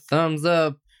give it a thumbs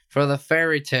up for the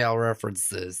fairy tale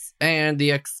references and the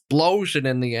explosion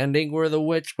in the ending where the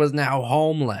witch was now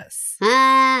homeless.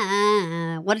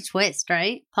 What a twist,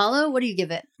 right? Paulo, what do you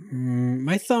give it?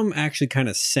 My thumb actually kind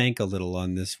of sank a little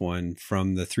on this one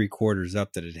from the 3/4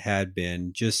 up that it had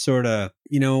been. Just sort of,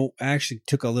 I actually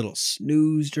took a little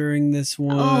snooze during this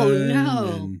one. Oh,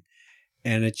 no.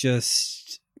 And it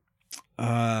just,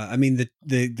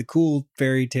 the cool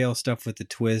fairy tale stuff with the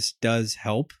twist does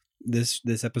help this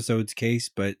episode's case,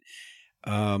 but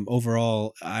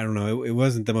overall, I don't know. It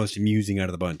wasn't the most amusing out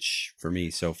of the bunch for me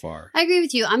so far. I agree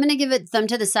with you. I'm going to give it thumb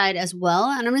to the side as well.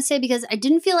 And I'm going to say because I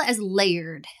didn't feel it as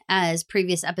layered as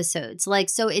previous episodes.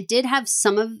 So it did have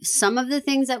some of the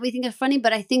things that we think are funny,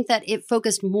 but I think that it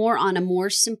focused more on a more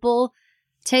simple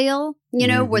tale,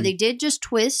 where they did just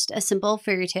twist a simple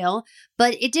fairy tale,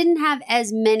 but it didn't have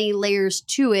as many layers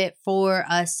to it for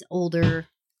us older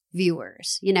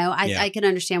viewers. I can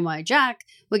understand why Jack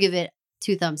would give it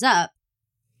 2 thumbs up.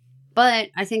 But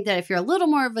I think that if you're a little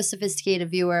more of a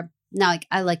sophisticated viewer, now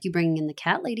I like you bringing in the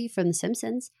cat lady from The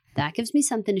Simpsons. That gives me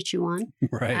something to chew on.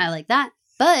 Right. I like that.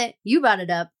 But you brought it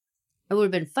up. It would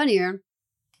have been funnier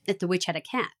if the witch had a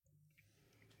cat.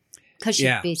 Because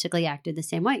she basically acted the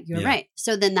same way. You're right.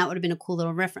 So then that would have been a cool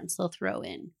little reference they'll throw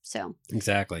in. So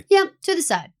exactly. Yeah, to the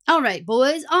side. All right,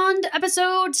 boys. On to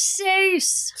episode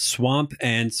 6. Swamp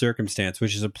and Circumstance,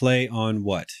 which is a play on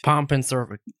what? Pomp and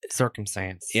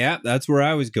Circumstance. Yeah, that's where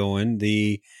I was going.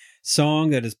 The song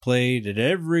that is played at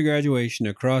every graduation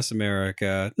across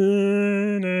America. Why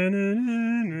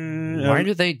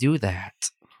do they do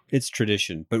that? It's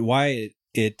tradition. But why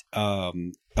it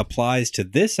applies to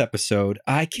this episode,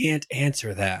 I can't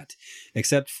answer that,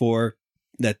 except for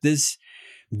that this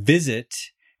visit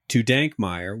to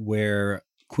Dankmeyer, where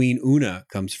Queen Una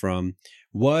comes from,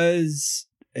 was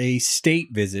a state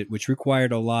visit, which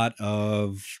required a lot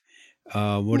of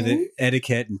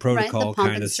etiquette and protocol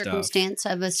kind of stuff. Circumstance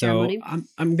of a ceremony. So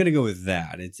I'm going to go with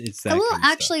that. It's that. I will kind of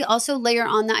actually stuff. also layer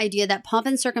on the idea that pomp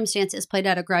and circumstance is played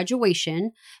at a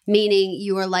graduation, meaning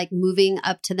you are like moving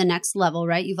up to the next level,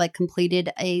 right? You've like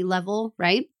completed a level,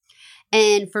 right?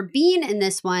 And for Bean in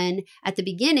this one, at the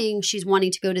beginning, she's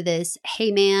wanting to go to this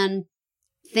hey man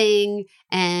thing,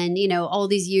 and all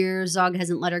these years Zog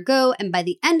hasn't let her go, and by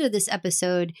the end of this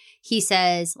episode he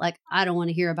says like, I don't want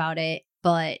to hear about it,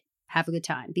 but have a good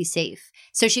time, be safe.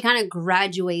 So she kind of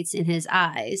graduates in his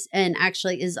eyes and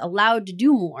actually is allowed to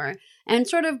do more and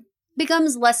sort of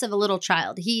becomes less of a little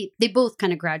child. They both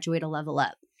kind of graduate a level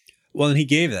up. Well, and he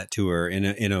gave that to her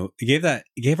he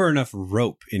gave her enough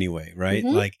rope anyway, right?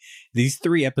 Mm-hmm. Like these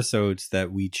 3 episodes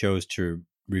that we chose to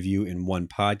review in one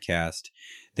podcast,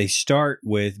 they start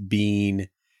with being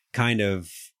kind of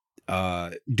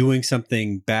doing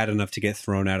something bad enough to get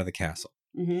thrown out of the castle,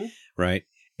 right?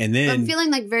 And then I'm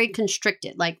feeling like very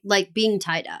constricted, like being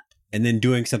tied up. And then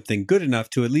doing something good enough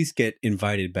to at least get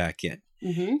invited back in.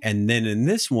 Mm-hmm. And then in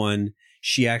this one,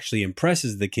 she actually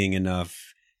impresses the king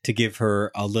enough to give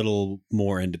her a little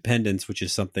more independence, which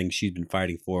is something she's been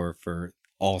fighting for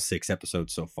all 6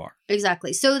 episodes so far.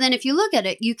 Exactly. So then if you look at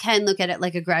it, you can look at it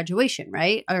like a graduation,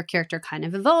 right? Our character kind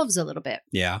of evolves a little bit.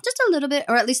 Yeah. Just a little bit,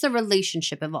 or at least the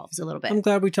relationship evolves a little bit. I'm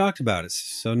glad we talked about it.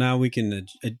 So now we can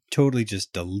totally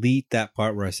just delete that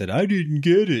part where I said, I didn't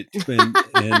get it,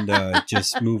 and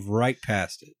just move right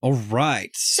past it. All right.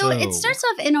 So it starts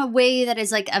off in a way that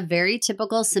is like a very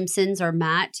typical Simpsons or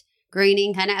Matt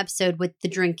Groening kind of episode with the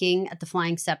drinking at the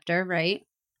Flying Scepter, right?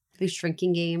 These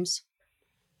drinking games.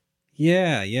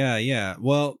 Yeah.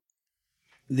 Well,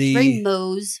 very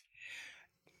Moe's.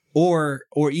 Or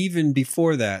even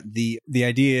before that, the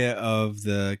idea of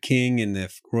the king and the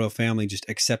royal family just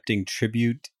accepting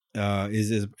tribute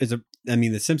is I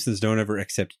mean, the Simpsons don't ever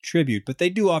accept tribute, but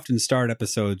they do often start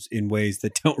episodes in ways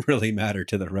that don't really matter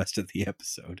to the rest of the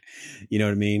episode. You know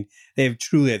what I mean? They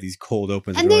truly have these cold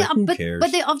opens, and who cares?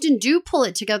 But they often do pull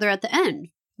it together at the end.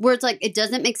 Where it's like, it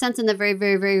doesn't make sense in the very,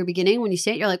 very, very beginning. When you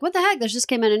say it, you're like, what the heck? This just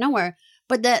came out of nowhere.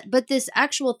 But this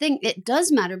actual thing, it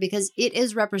does matter because it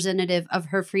is representative of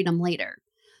her freedom later.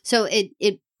 So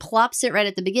it plops it right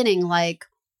at the beginning, like,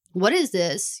 what is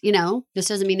this? You know, this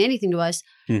doesn't mean anything to us.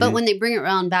 Mm-hmm. But when they bring it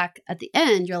around back at the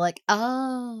end, you're like,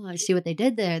 oh, I see what they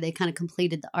did there. They kind of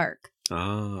completed the arc.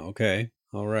 Ah, okay.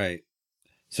 All right.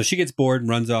 So she gets bored and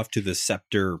runs off to the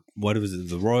scepter. What was it?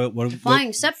 The royal...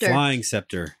 Flying Scepter. Flying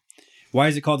Scepter. Why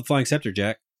is it called the Flying Scepter,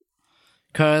 Jack?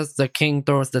 Because the king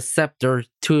throws the scepter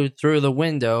through the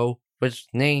window, which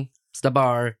names the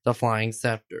bar the Flying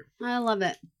Scepter. I love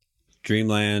it.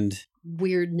 Dreamland.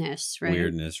 Weirdness, right?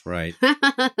 Weirdness, right.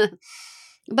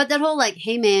 But that whole like,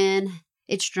 hey man,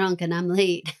 it's drunk and I'm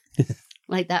late.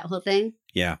 Like that whole thing.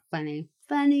 Yeah. Funny.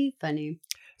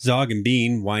 Zog and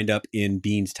Bean wind up in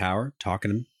Bean's tower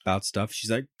talking about stuff.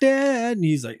 She's like, Dad, and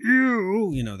he's like,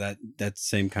 ew. You know, that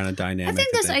same kind of dynamic. I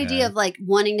think this idea of like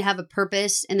wanting to have a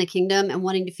purpose in the kingdom and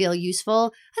wanting to feel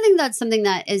useful, I think that's something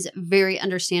that is very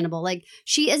understandable. Like,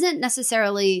 she isn't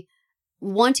necessarily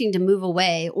wanting to move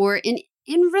away, or in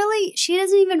really, she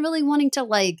isn't even really wanting to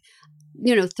like,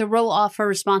 you know, throw off her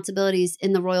responsibilities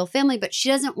in the royal family, but she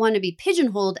doesn't want to be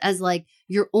pigeonholed as like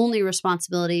your only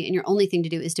responsibility and your only thing to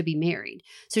do is to be married.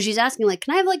 So she's asking like,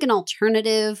 can I have like an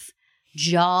alternative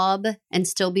job and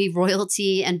still be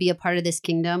royalty and be a part of this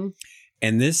kingdom?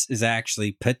 And this is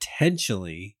actually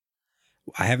potentially,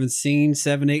 I haven't seen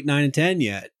 7, 8, 9, and 10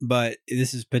 yet, but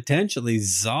this is potentially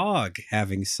Zog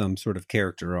having some sort of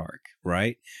character arc,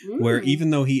 right? Where even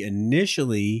though he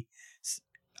initially,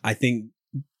 I think,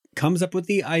 comes up with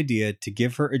the idea to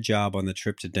give her a job on the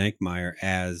trip to Dankmeyer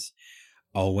as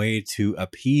a way to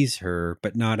appease her,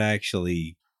 but not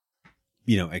actually,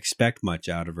 you know, expect much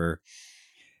out of her.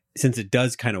 Since it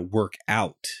does kind of work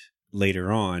out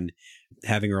later on,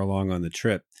 having her along on the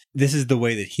trip, this is the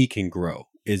way that he can grow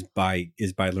is by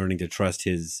learning to trust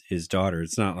his daughter.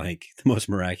 It's not like the most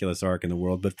miraculous arc in the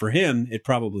world, but for him, it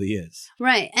probably is.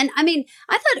 Right. And I mean,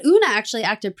 I thought Una actually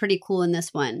acted pretty cool in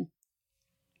this one.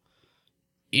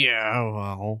 Yeah,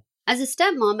 well. As a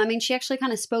stepmom, I mean, she actually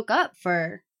kind of spoke up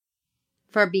for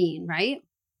Bean, right?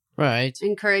 Right.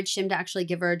 Encouraged him to actually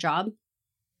give her a job.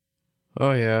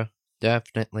 Oh, yeah.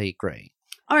 Definitely great.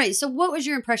 All right, so what was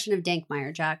your impression of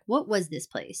Dankmeyer, Jack? What was this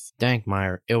place?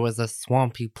 Dankmeyer, it was a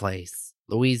swampy place.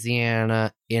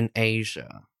 Louisiana in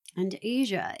Asia. And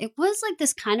Asia. It was like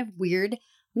this kind of weird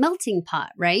melting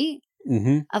pot, right?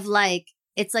 Mm-hmm. Of like,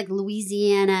 it's like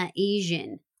Louisiana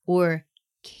Asian or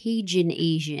Cajun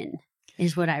Asian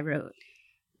is what I wrote.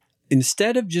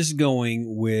 Instead of just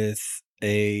going with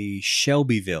a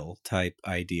Shelbyville type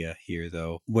idea here,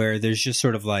 though, where there's just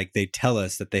sort of like they tell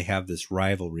us that they have this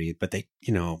rivalry, but they,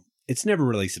 you know, it's never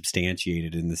really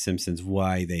substantiated in The Simpsons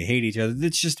why they hate each other.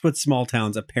 It's just what small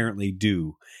towns apparently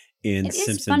do in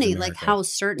Simpsons. It's funny, America. Like how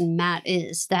certain Matt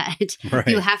is that right.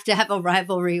 You have to have a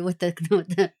rivalry with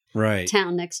the right.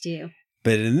 town next to you.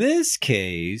 But in this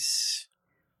case,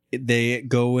 they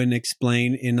go and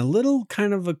explain in a little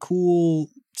kind of a cool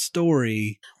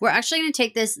story. We're actually going to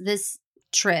take this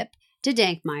trip to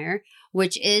Dankmeyer,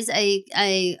 which is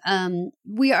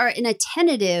we are in a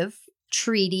tentative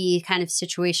treaty kind of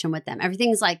situation with them.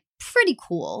 Everything's like pretty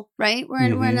cool, right? We're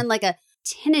in like a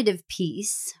tentative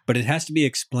peace. But it has to be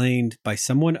explained by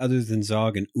someone other than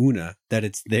Zog and Una that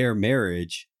it's their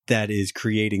marriage that is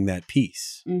creating that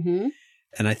peace. Mm-hmm.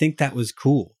 And I think that was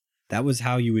cool. That was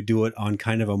how you would do it on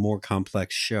kind of a more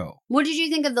complex show. What did you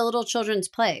think of the little children's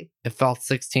play? It felt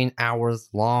 16 hours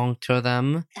long to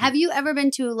them. Have you ever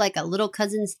been to like a Little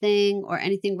Cousins thing or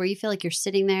anything where you feel like you're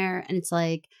sitting there and it's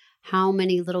like, how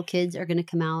many little kids are going to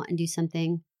come out and do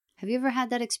something? Have you ever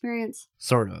had that experience?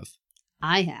 Sort of.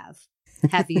 I have.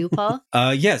 Have you, Paul?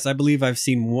 Yes, I believe I've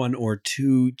seen 1 or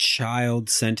 2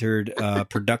 child-centered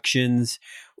productions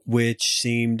which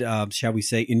seemed, shall we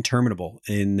say, interminable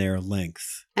in their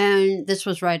length. And this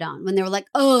was right on when they were like,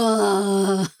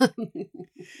 oh.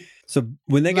 So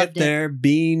when they get there,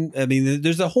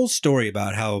 there's a whole story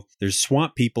about how there's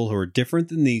swamp people who are different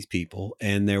than these people,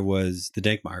 and there was the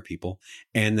Dankmeyer people,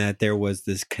 and that there was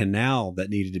this canal that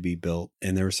needed to be built,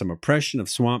 and there was some oppression of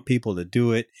swamp people to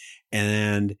do it,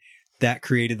 and that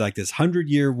created like this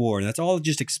 100-year war, and that's all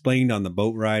just explained on the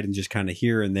boat ride and just kind of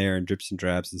here and there and drips and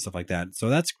drabs and stuff like that. So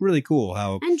that's really cool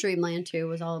how... And Dreamland too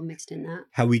was all mixed in that.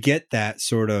 How we get that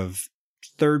sort of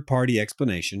third-party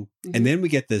explanation, and then we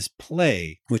get this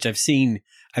play, which I've seen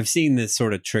this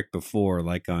sort of trick before,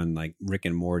 like on like Rick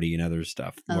and Morty and other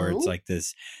stuff, where it's like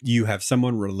this: you have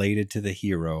someone related to the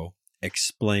hero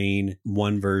explain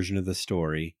one version of the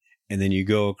story, and then you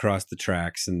go across the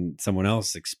tracks and someone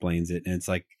else explains it, and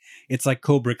it's like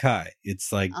Cobra Kai.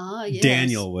 It's like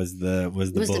Daniel was the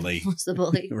bully. Was the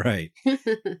bully. Right.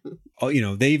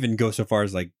 Oh, they even go so far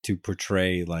as like to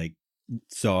portray like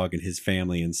Zog and his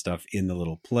family and stuff in the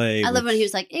little play. I love when he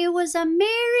was like, it was a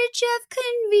marriage of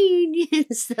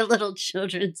convenience, the little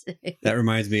children say. That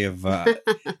reminds me of,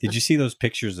 did you see those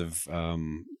pictures of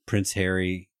Prince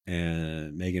Harry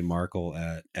and Meghan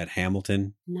Markle at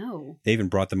Hamilton? No. They even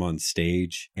brought them on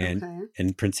stage, and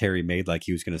Prince Harry made like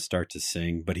he was going to start to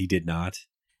sing, but he did not.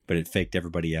 But it faked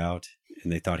everybody out,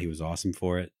 and they thought he was awesome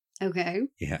for it. Okay.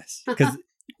 Yes. Because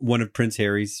one of Prince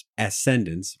Harry's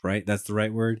ascendants, right? That's the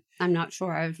right word? I'm not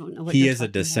sure. I don't know what he is a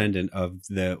descendant of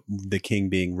the king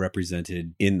being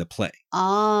represented in the play.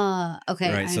 Ah,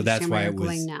 okay. Right. So that's why it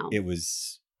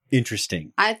was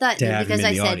interesting. I thought because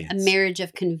I said a marriage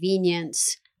of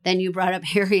convenience, then you brought up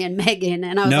Harry and Meghan,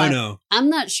 and I was no. I'm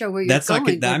not sure where you're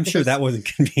going. I'm sure that wasn't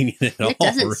convenient at all. It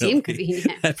doesn't seem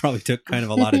convenient. That probably took kind of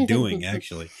a lot of doing,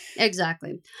 actually.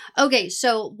 Exactly. Okay,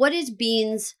 so what is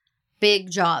Bean's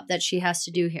big job that she has to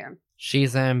do here?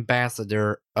 She's an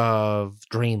ambassador of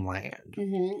Dreamland.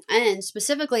 Mm-hmm. And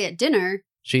specifically at dinner,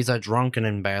 she's a drunken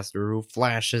ambassador who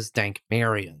flashes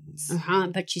Dankmerians.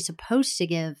 But she's supposed to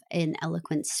give an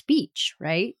eloquent speech,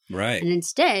 right? Right. And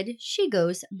instead, she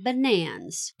goes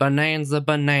bananas. Bonanza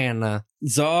banana.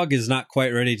 Zog is not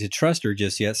quite ready to trust her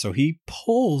just yet, so he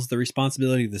pulls the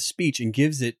responsibility of the speech and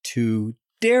gives it to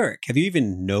Derek. Have you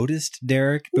even noticed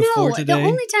Derek before today? The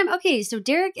only time. Okay, so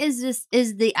Derek is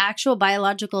the actual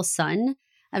biological son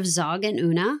of Zog and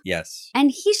Una. Yes. And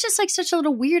he's just like such a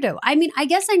little weirdo. I mean, I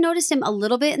guess I noticed him a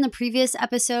little bit in the previous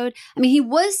episode. I mean, he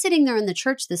was sitting there in the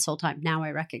church this whole time. Now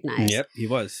I recognize. Yep, he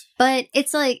was. But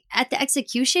it's like at the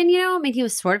execution, I mean, he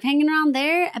was sort of hanging around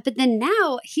there. But then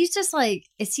now he's just like,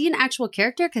 is he an actual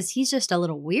character? Because he's just a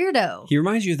little weirdo. He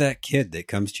reminds you of that kid that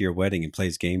comes to your wedding and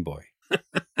plays Game Boy.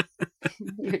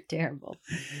 You're terrible.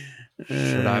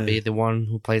 Should I be the one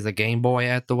who plays a Game Boy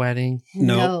at the wedding?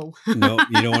 No, you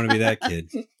don't want to be that kid.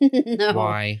 No.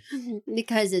 Why?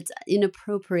 Because it's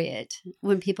inappropriate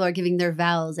when people are giving their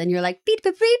vows and you're like, beep,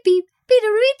 beep, beep, beep, beep,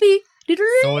 beep, beep.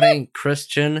 So it ain't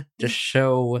Christian to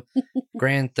show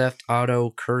Grand Theft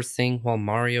Auto cursing while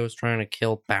Mario's trying to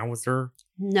kill Bowser?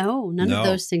 No, none of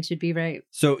those things should be right.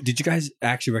 So did you guys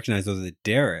actually recognize, though, that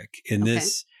Derek in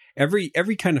this...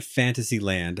 Every kind of fantasy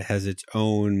land has its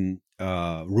own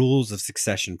rules of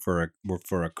succession for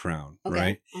a crown,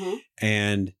 right? Uh-huh.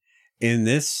 And in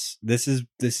this is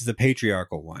the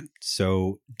patriarchal one.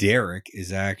 So Derek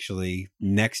is actually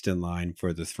next in line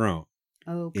for the throne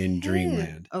in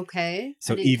Dreamland. Okay.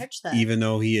 So I didn't catch that. Even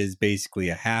though he is basically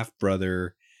a half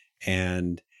brother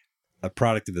and a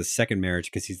product of the second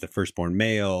marriage because he's the firstborn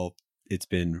male, it's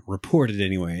been reported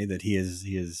anyway that he is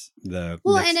the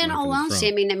and in all honesty,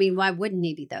 I mean, why wouldn't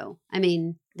he be though? I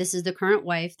mean, this is the current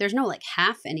wife. There's no like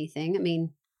half anything. I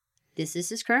mean, this is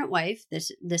his current wife.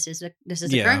 This is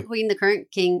the current queen, the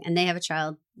current king, and they have a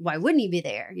child. Why wouldn't he be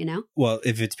there? Well,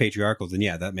 if it's patriarchal, then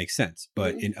that makes sense.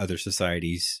 But in other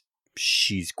societies,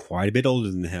 she's quite a bit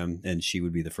older than him, and she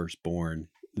would be the firstborn,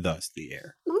 thus the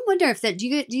heir. I wonder if that. Do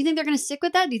you think they're going to stick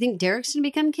with that? Do you think Derek's going to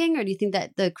become king, or do you think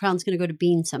that the crown's going to go to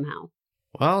Bean somehow?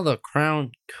 Well, the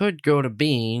crown could go to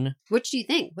Bean. Which do you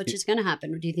think? Which is going to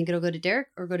happen? Do you think it'll go to Derek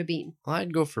or go to Bean? Well,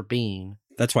 I'd go for Bean.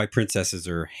 That's why princesses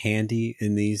are handy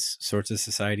in these sorts of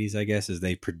societies, I guess, as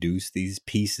they produce these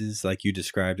pieces like you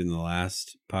described in the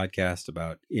last podcast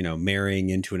about, marrying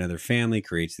into another family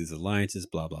creates these alliances,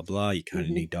 blah, blah, blah. You kind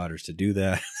of need daughters to do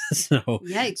that. So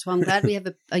yikes. Well, I'm glad we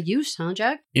have a use, huh,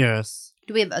 Jack? Yes.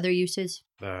 Do we have other uses?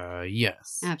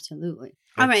 Yes. Absolutely.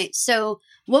 All right. So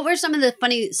what were some of the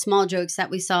funny small jokes that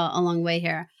we saw along the way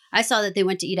here? I saw that they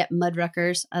went to eat at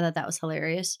Mudruckers. I thought that was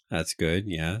hilarious. That's good.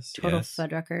 Yes. Total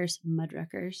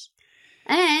Mudruckers.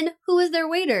 And who was their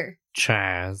waiter?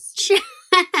 Chaz.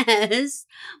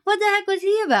 What the heck was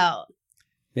he about?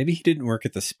 Maybe he didn't work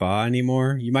at the spa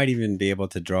anymore. You might even be able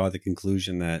to draw the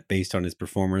conclusion that based on his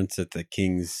performance at the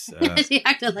King's he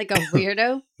acted like a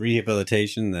weirdo.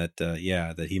 rehabilitation, that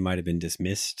that he might have been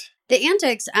dismissed. The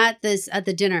antics at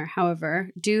the dinner, however,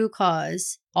 do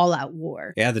cause all-out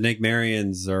war. Yeah, the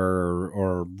Nagmarians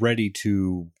are ready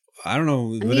to, I don't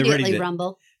know, immediately they're ready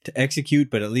rumble. to execute,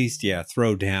 but at least,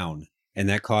 throw down. And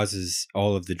that causes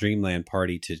all of the Dreamland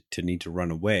party to need to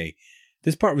run away.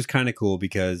 This part was kind of cool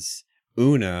because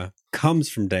Una comes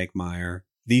from Dankmeyer.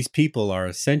 These people are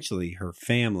essentially her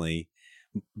family,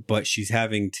 but she's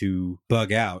having to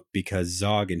bug out because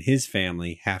Zog and his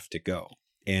family have to go.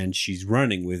 And she's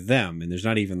running with them, and there's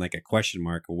not even like a question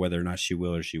mark of whether or not she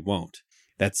will or she won't.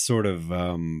 That's sort of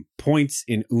points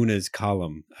in Una's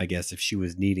column, I guess, if she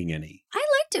was needing any. I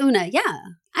liked Una, yeah.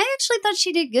 I actually thought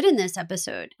she did good in this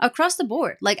episode across the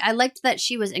board. Like, I liked that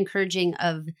she was encouraging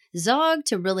of Zog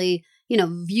to really,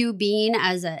 view Bean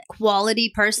as a quality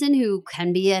person who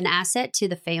can be an asset to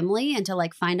the family and to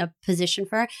like find a position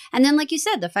for her. And then, like you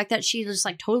said, the fact that she just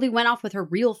like totally went off with her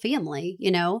real family,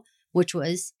 which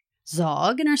was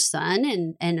Zog and her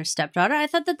son and her stepdaughter. I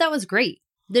thought that was great.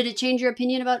 Did it change your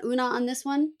opinion about Una on this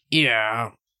one?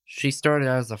 Yeah. She started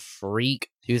as a freak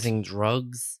using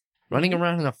drugs, running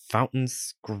around in a fountain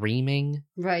screaming.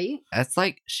 Right. It's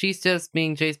like she's just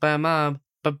being chased by a mob,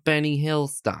 but Benny Hill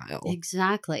style.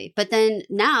 Exactly. But then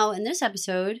now in this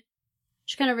episode,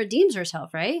 she kind of redeems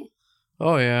herself, right?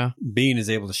 Oh, yeah. Bean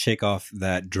is able to shake off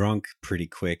that drunk pretty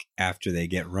quick after they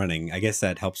get running. I guess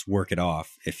that helps work it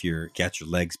off if you got your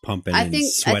legs pumping. I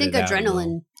think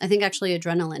adrenaline. I think actually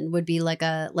adrenaline would be like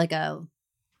a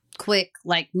quick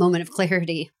moment of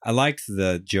clarity. I liked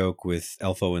the joke with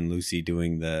Elfo and Lucy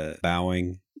doing the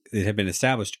bowing. It had been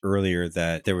established earlier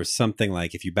that there was something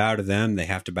like if you bow to them, they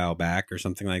have to bow back or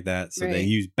something like that. So They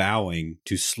use bowing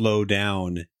to slow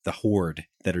down the horde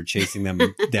that are chasing them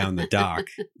down the dock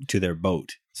to their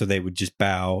boat. So they would just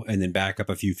bow and then back up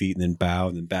a few feet and then bow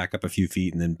and then back up a few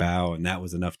feet and then bow. And that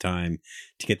was enough time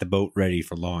to get the boat ready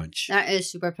for launch. That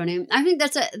is super funny. I think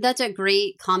that's a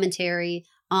great commentary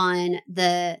on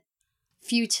the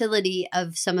futility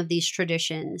of some of these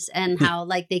traditions and how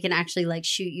they can actually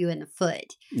shoot you in the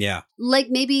foot. Yeah. Like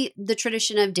maybe the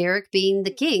tradition of Derek being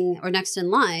the king or next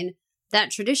in line, that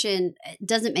tradition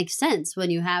doesn't make sense when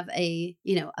you have a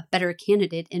better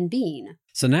candidate in Bean.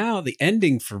 So now the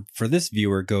ending for this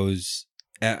viewer goes,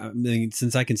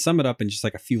 since I can sum it up in just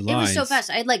a few lines. It was so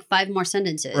fast. I had 5 more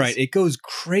sentences. Right. It goes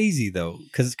crazy though,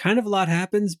 because kind of a lot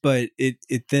happens, but it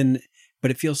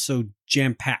feels so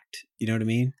jam-packed. You know what I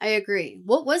mean? I agree.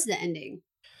 What was the ending?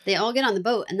 They all get on the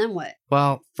boat, and then what?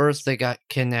 Well, first they got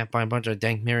kidnapped by a bunch of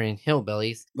Dankmerian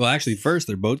hillbillies. Well, actually, first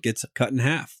their boat gets cut in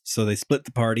half. So they split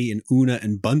the party, and Una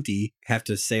and Bunty have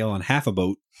to sail on half a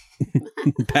boat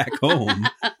back home,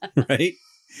 right?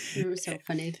 It was so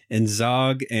funny. And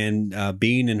Zog and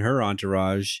Bean and her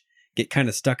entourage get kind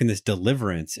of stuck in this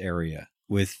deliverance area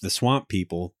with the swamp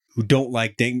people who don't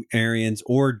like Dankmerians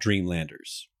or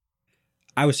Dreamlanders.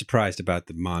 I was surprised about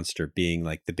the monster being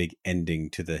the big ending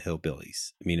to the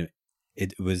hillbillies. I mean,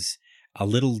 it was a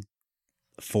little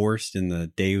forced in the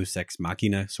Deus Ex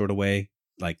Machina sort of way.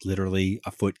 Literally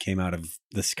a foot came out of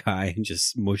the sky and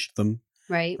just mushed them.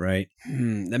 Right. Right.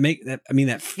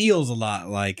 That feels a lot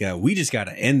like we just got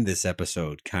to end this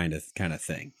episode kind of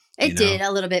thing. It did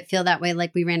a little bit feel that way,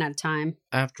 like we ran out of time.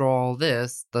 After all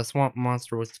this, the swamp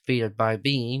monster was defeated by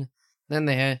Bean.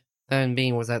 Then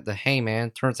Bean was at the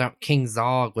Hayman. Turns out King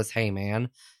Zog was Hayman.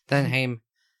 Then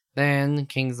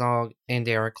King Zog and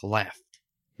Derek left.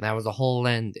 That was the whole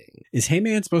ending. Is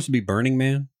Hayman supposed to be Burning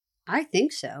Man? I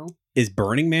think so. Is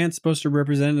Burning Man supposed to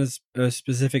represent a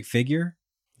specific figure?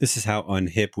 This is how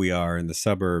unhip we are in the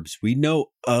suburbs. We know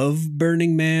of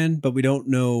Burning Man, but we don't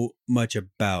know much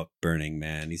about Burning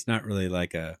Man. He's not really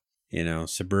like a,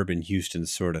 suburban Houston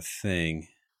sort of thing.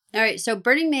 All right, so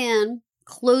Burning Man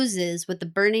closes with the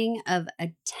burning of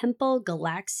a Temple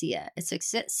Galaxia. It's a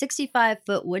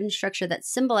 65-foot wooden structure that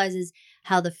symbolizes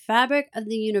how the fabric of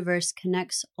the universe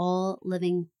connects all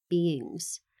living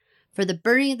beings. For the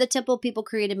burning of the temple, people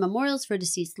created memorials for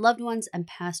deceased loved ones and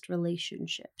past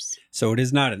relationships. So it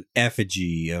is not an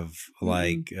effigy of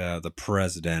the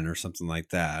president or something like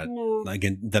that. No.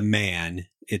 The man.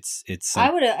 It's.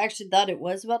 I would have actually thought it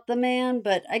was about the man,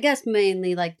 but I guess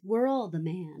mainly we're all the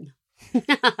man.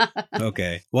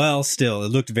 Okay. Well, still, it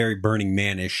looked very Burning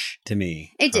Man-ish to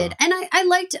me. It did. And I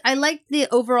liked the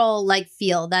overall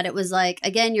feel that it was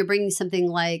again, you're bringing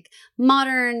something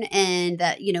modern and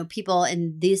that, people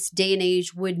in this day and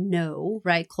age would know,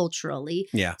 right, culturally.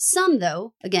 Yeah. Some,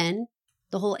 though, again,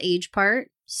 the whole age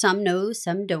part, some know,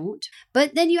 some don't.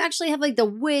 But then you actually have like the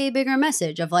way bigger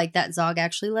message of like that Zog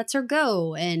actually lets her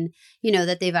go, and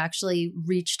that they've actually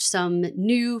reached some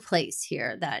new place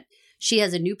here, that she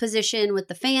has a new position with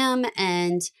the fam,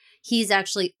 and he's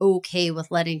actually okay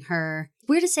with letting her,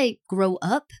 weird to say grow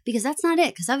up, because that's not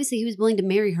it. Because obviously he was willing to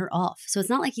marry her off. So it's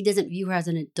not like he doesn't view her as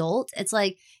an adult. It's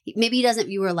like maybe he doesn't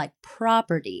view her like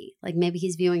property. Like maybe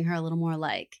he's viewing her a little more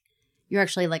like you're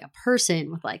actually like a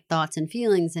person with like thoughts and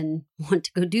feelings and want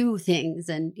to go do things.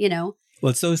 And, Well,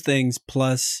 it's those things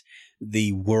plus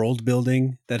the world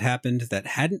building that happened that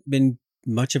hadn't been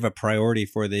much of a priority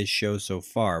for this show so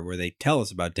far, where they tell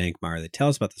us about Dankmire, they tell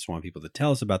us about the Swamp People, they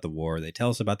tell us about the war, they tell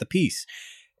us about the peace.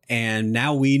 And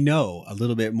now we know a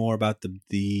little bit more about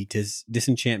the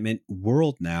Disenchantment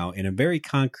world now in a very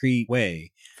concrete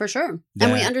way. For sure.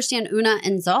 And we understand Una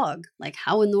and Zog. Like,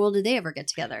 how in the world did they ever get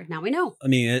together? Now we know. I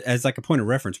mean, as like a point of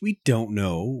reference, we don't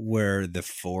know where the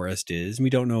forest is. We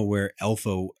don't know where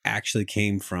Elfo actually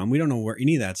came from. We don't know where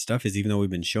any of that stuff is, even though we've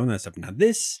been shown that stuff. Now,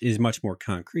 this is much more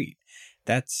concrete.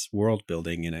 That's world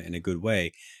building in a good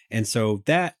way. And so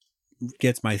that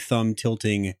gets my thumb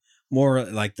tilting more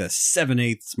like the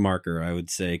 7/8 marker, I would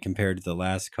say, compared to the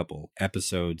last couple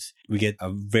episodes. We get a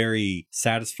very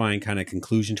satisfying kind of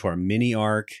conclusion to our mini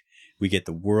arc. We get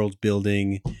the world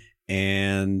building,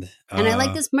 and I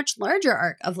like this much larger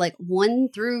arc of like 1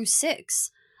 through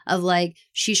 6 of like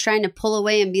she's trying to pull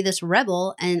away and be this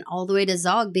rebel, and all the way to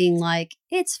Zog being like,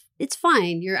 it's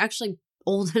fine. You're actually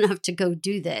old enough to go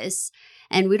do this,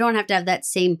 and we don't have to have that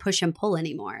same push and pull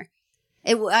anymore.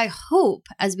 I hope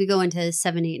as we go into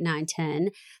 7, 8, 9, 10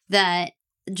 that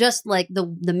just like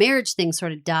the marriage thing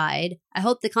sort of died, I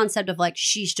hope the concept of like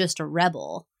she's just a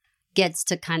rebel gets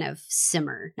to kind of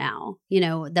simmer now,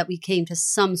 that we came to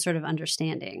some sort of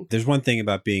understanding. There's one thing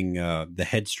about being the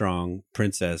headstrong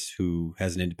princess who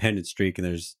has an independent streak, and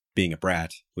there's being a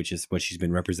brat, which is what she's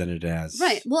been represented as.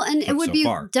 Right. Well, and it would be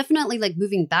definitely like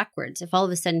moving backwards if all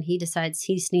of a sudden he decides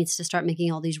he needs to start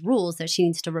making all these rules that she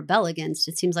needs to rebel against.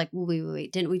 It seems like, well,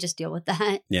 wait, didn't we just deal with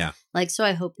that? Yeah. Like, so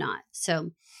I hope not.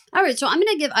 So, all right. So I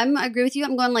agree with you.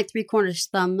 I'm going like 3/4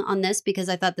 thumb on this because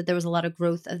I thought that there was a lot of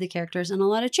growth of the characters and a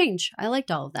lot of change. I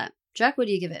liked all of that. Jack, what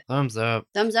do you give it? Thumbs up.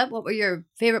 Thumbs up? What were your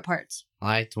favorite parts?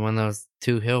 I liked when those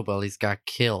 2 hillbillies got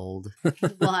killed.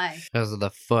 Why? Because of the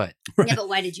foot. Yeah, but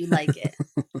why did you like it?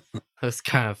 It was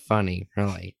kind of funny,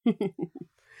 really.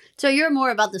 So you're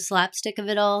more about the slapstick of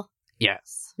it all?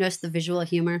 Yes. Just the visual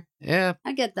humor? Yeah.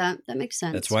 I get that. That makes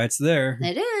sense. That's why it's there.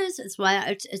 It is. It's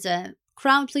why it's a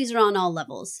crowd pleaser on all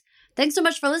levels. Thanks so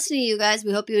much for listening, you guys.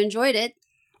 We hope you enjoyed it.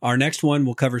 Our next one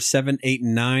will cover 7, 8,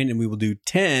 and 9, and we will do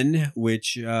 10,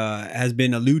 which has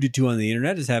been alluded to on the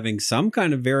internet as having some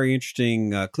kind of very interesting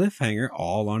cliffhanger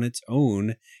all on its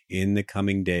own in the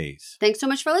coming days. Thanks so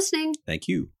much for listening. Thank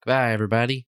you. Bye,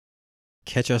 everybody.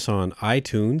 Catch us on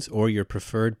iTunes or your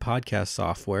preferred podcast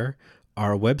software.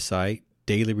 Our website,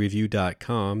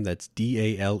 dailyreview.com, that's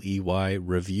DALEY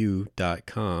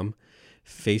review.com,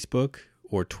 Facebook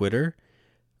or Twitter,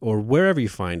 or wherever you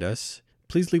find us.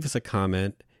 Please leave us a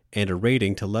comment and a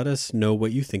rating to let us know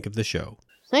what you think of the show.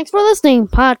 Thanks for listening,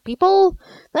 pod people.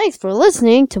 Thanks for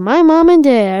listening to my mom and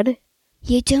dad.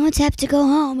 You don't have to go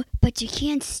home, but you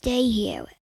can't stay here.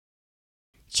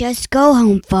 Just go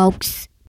home, folks.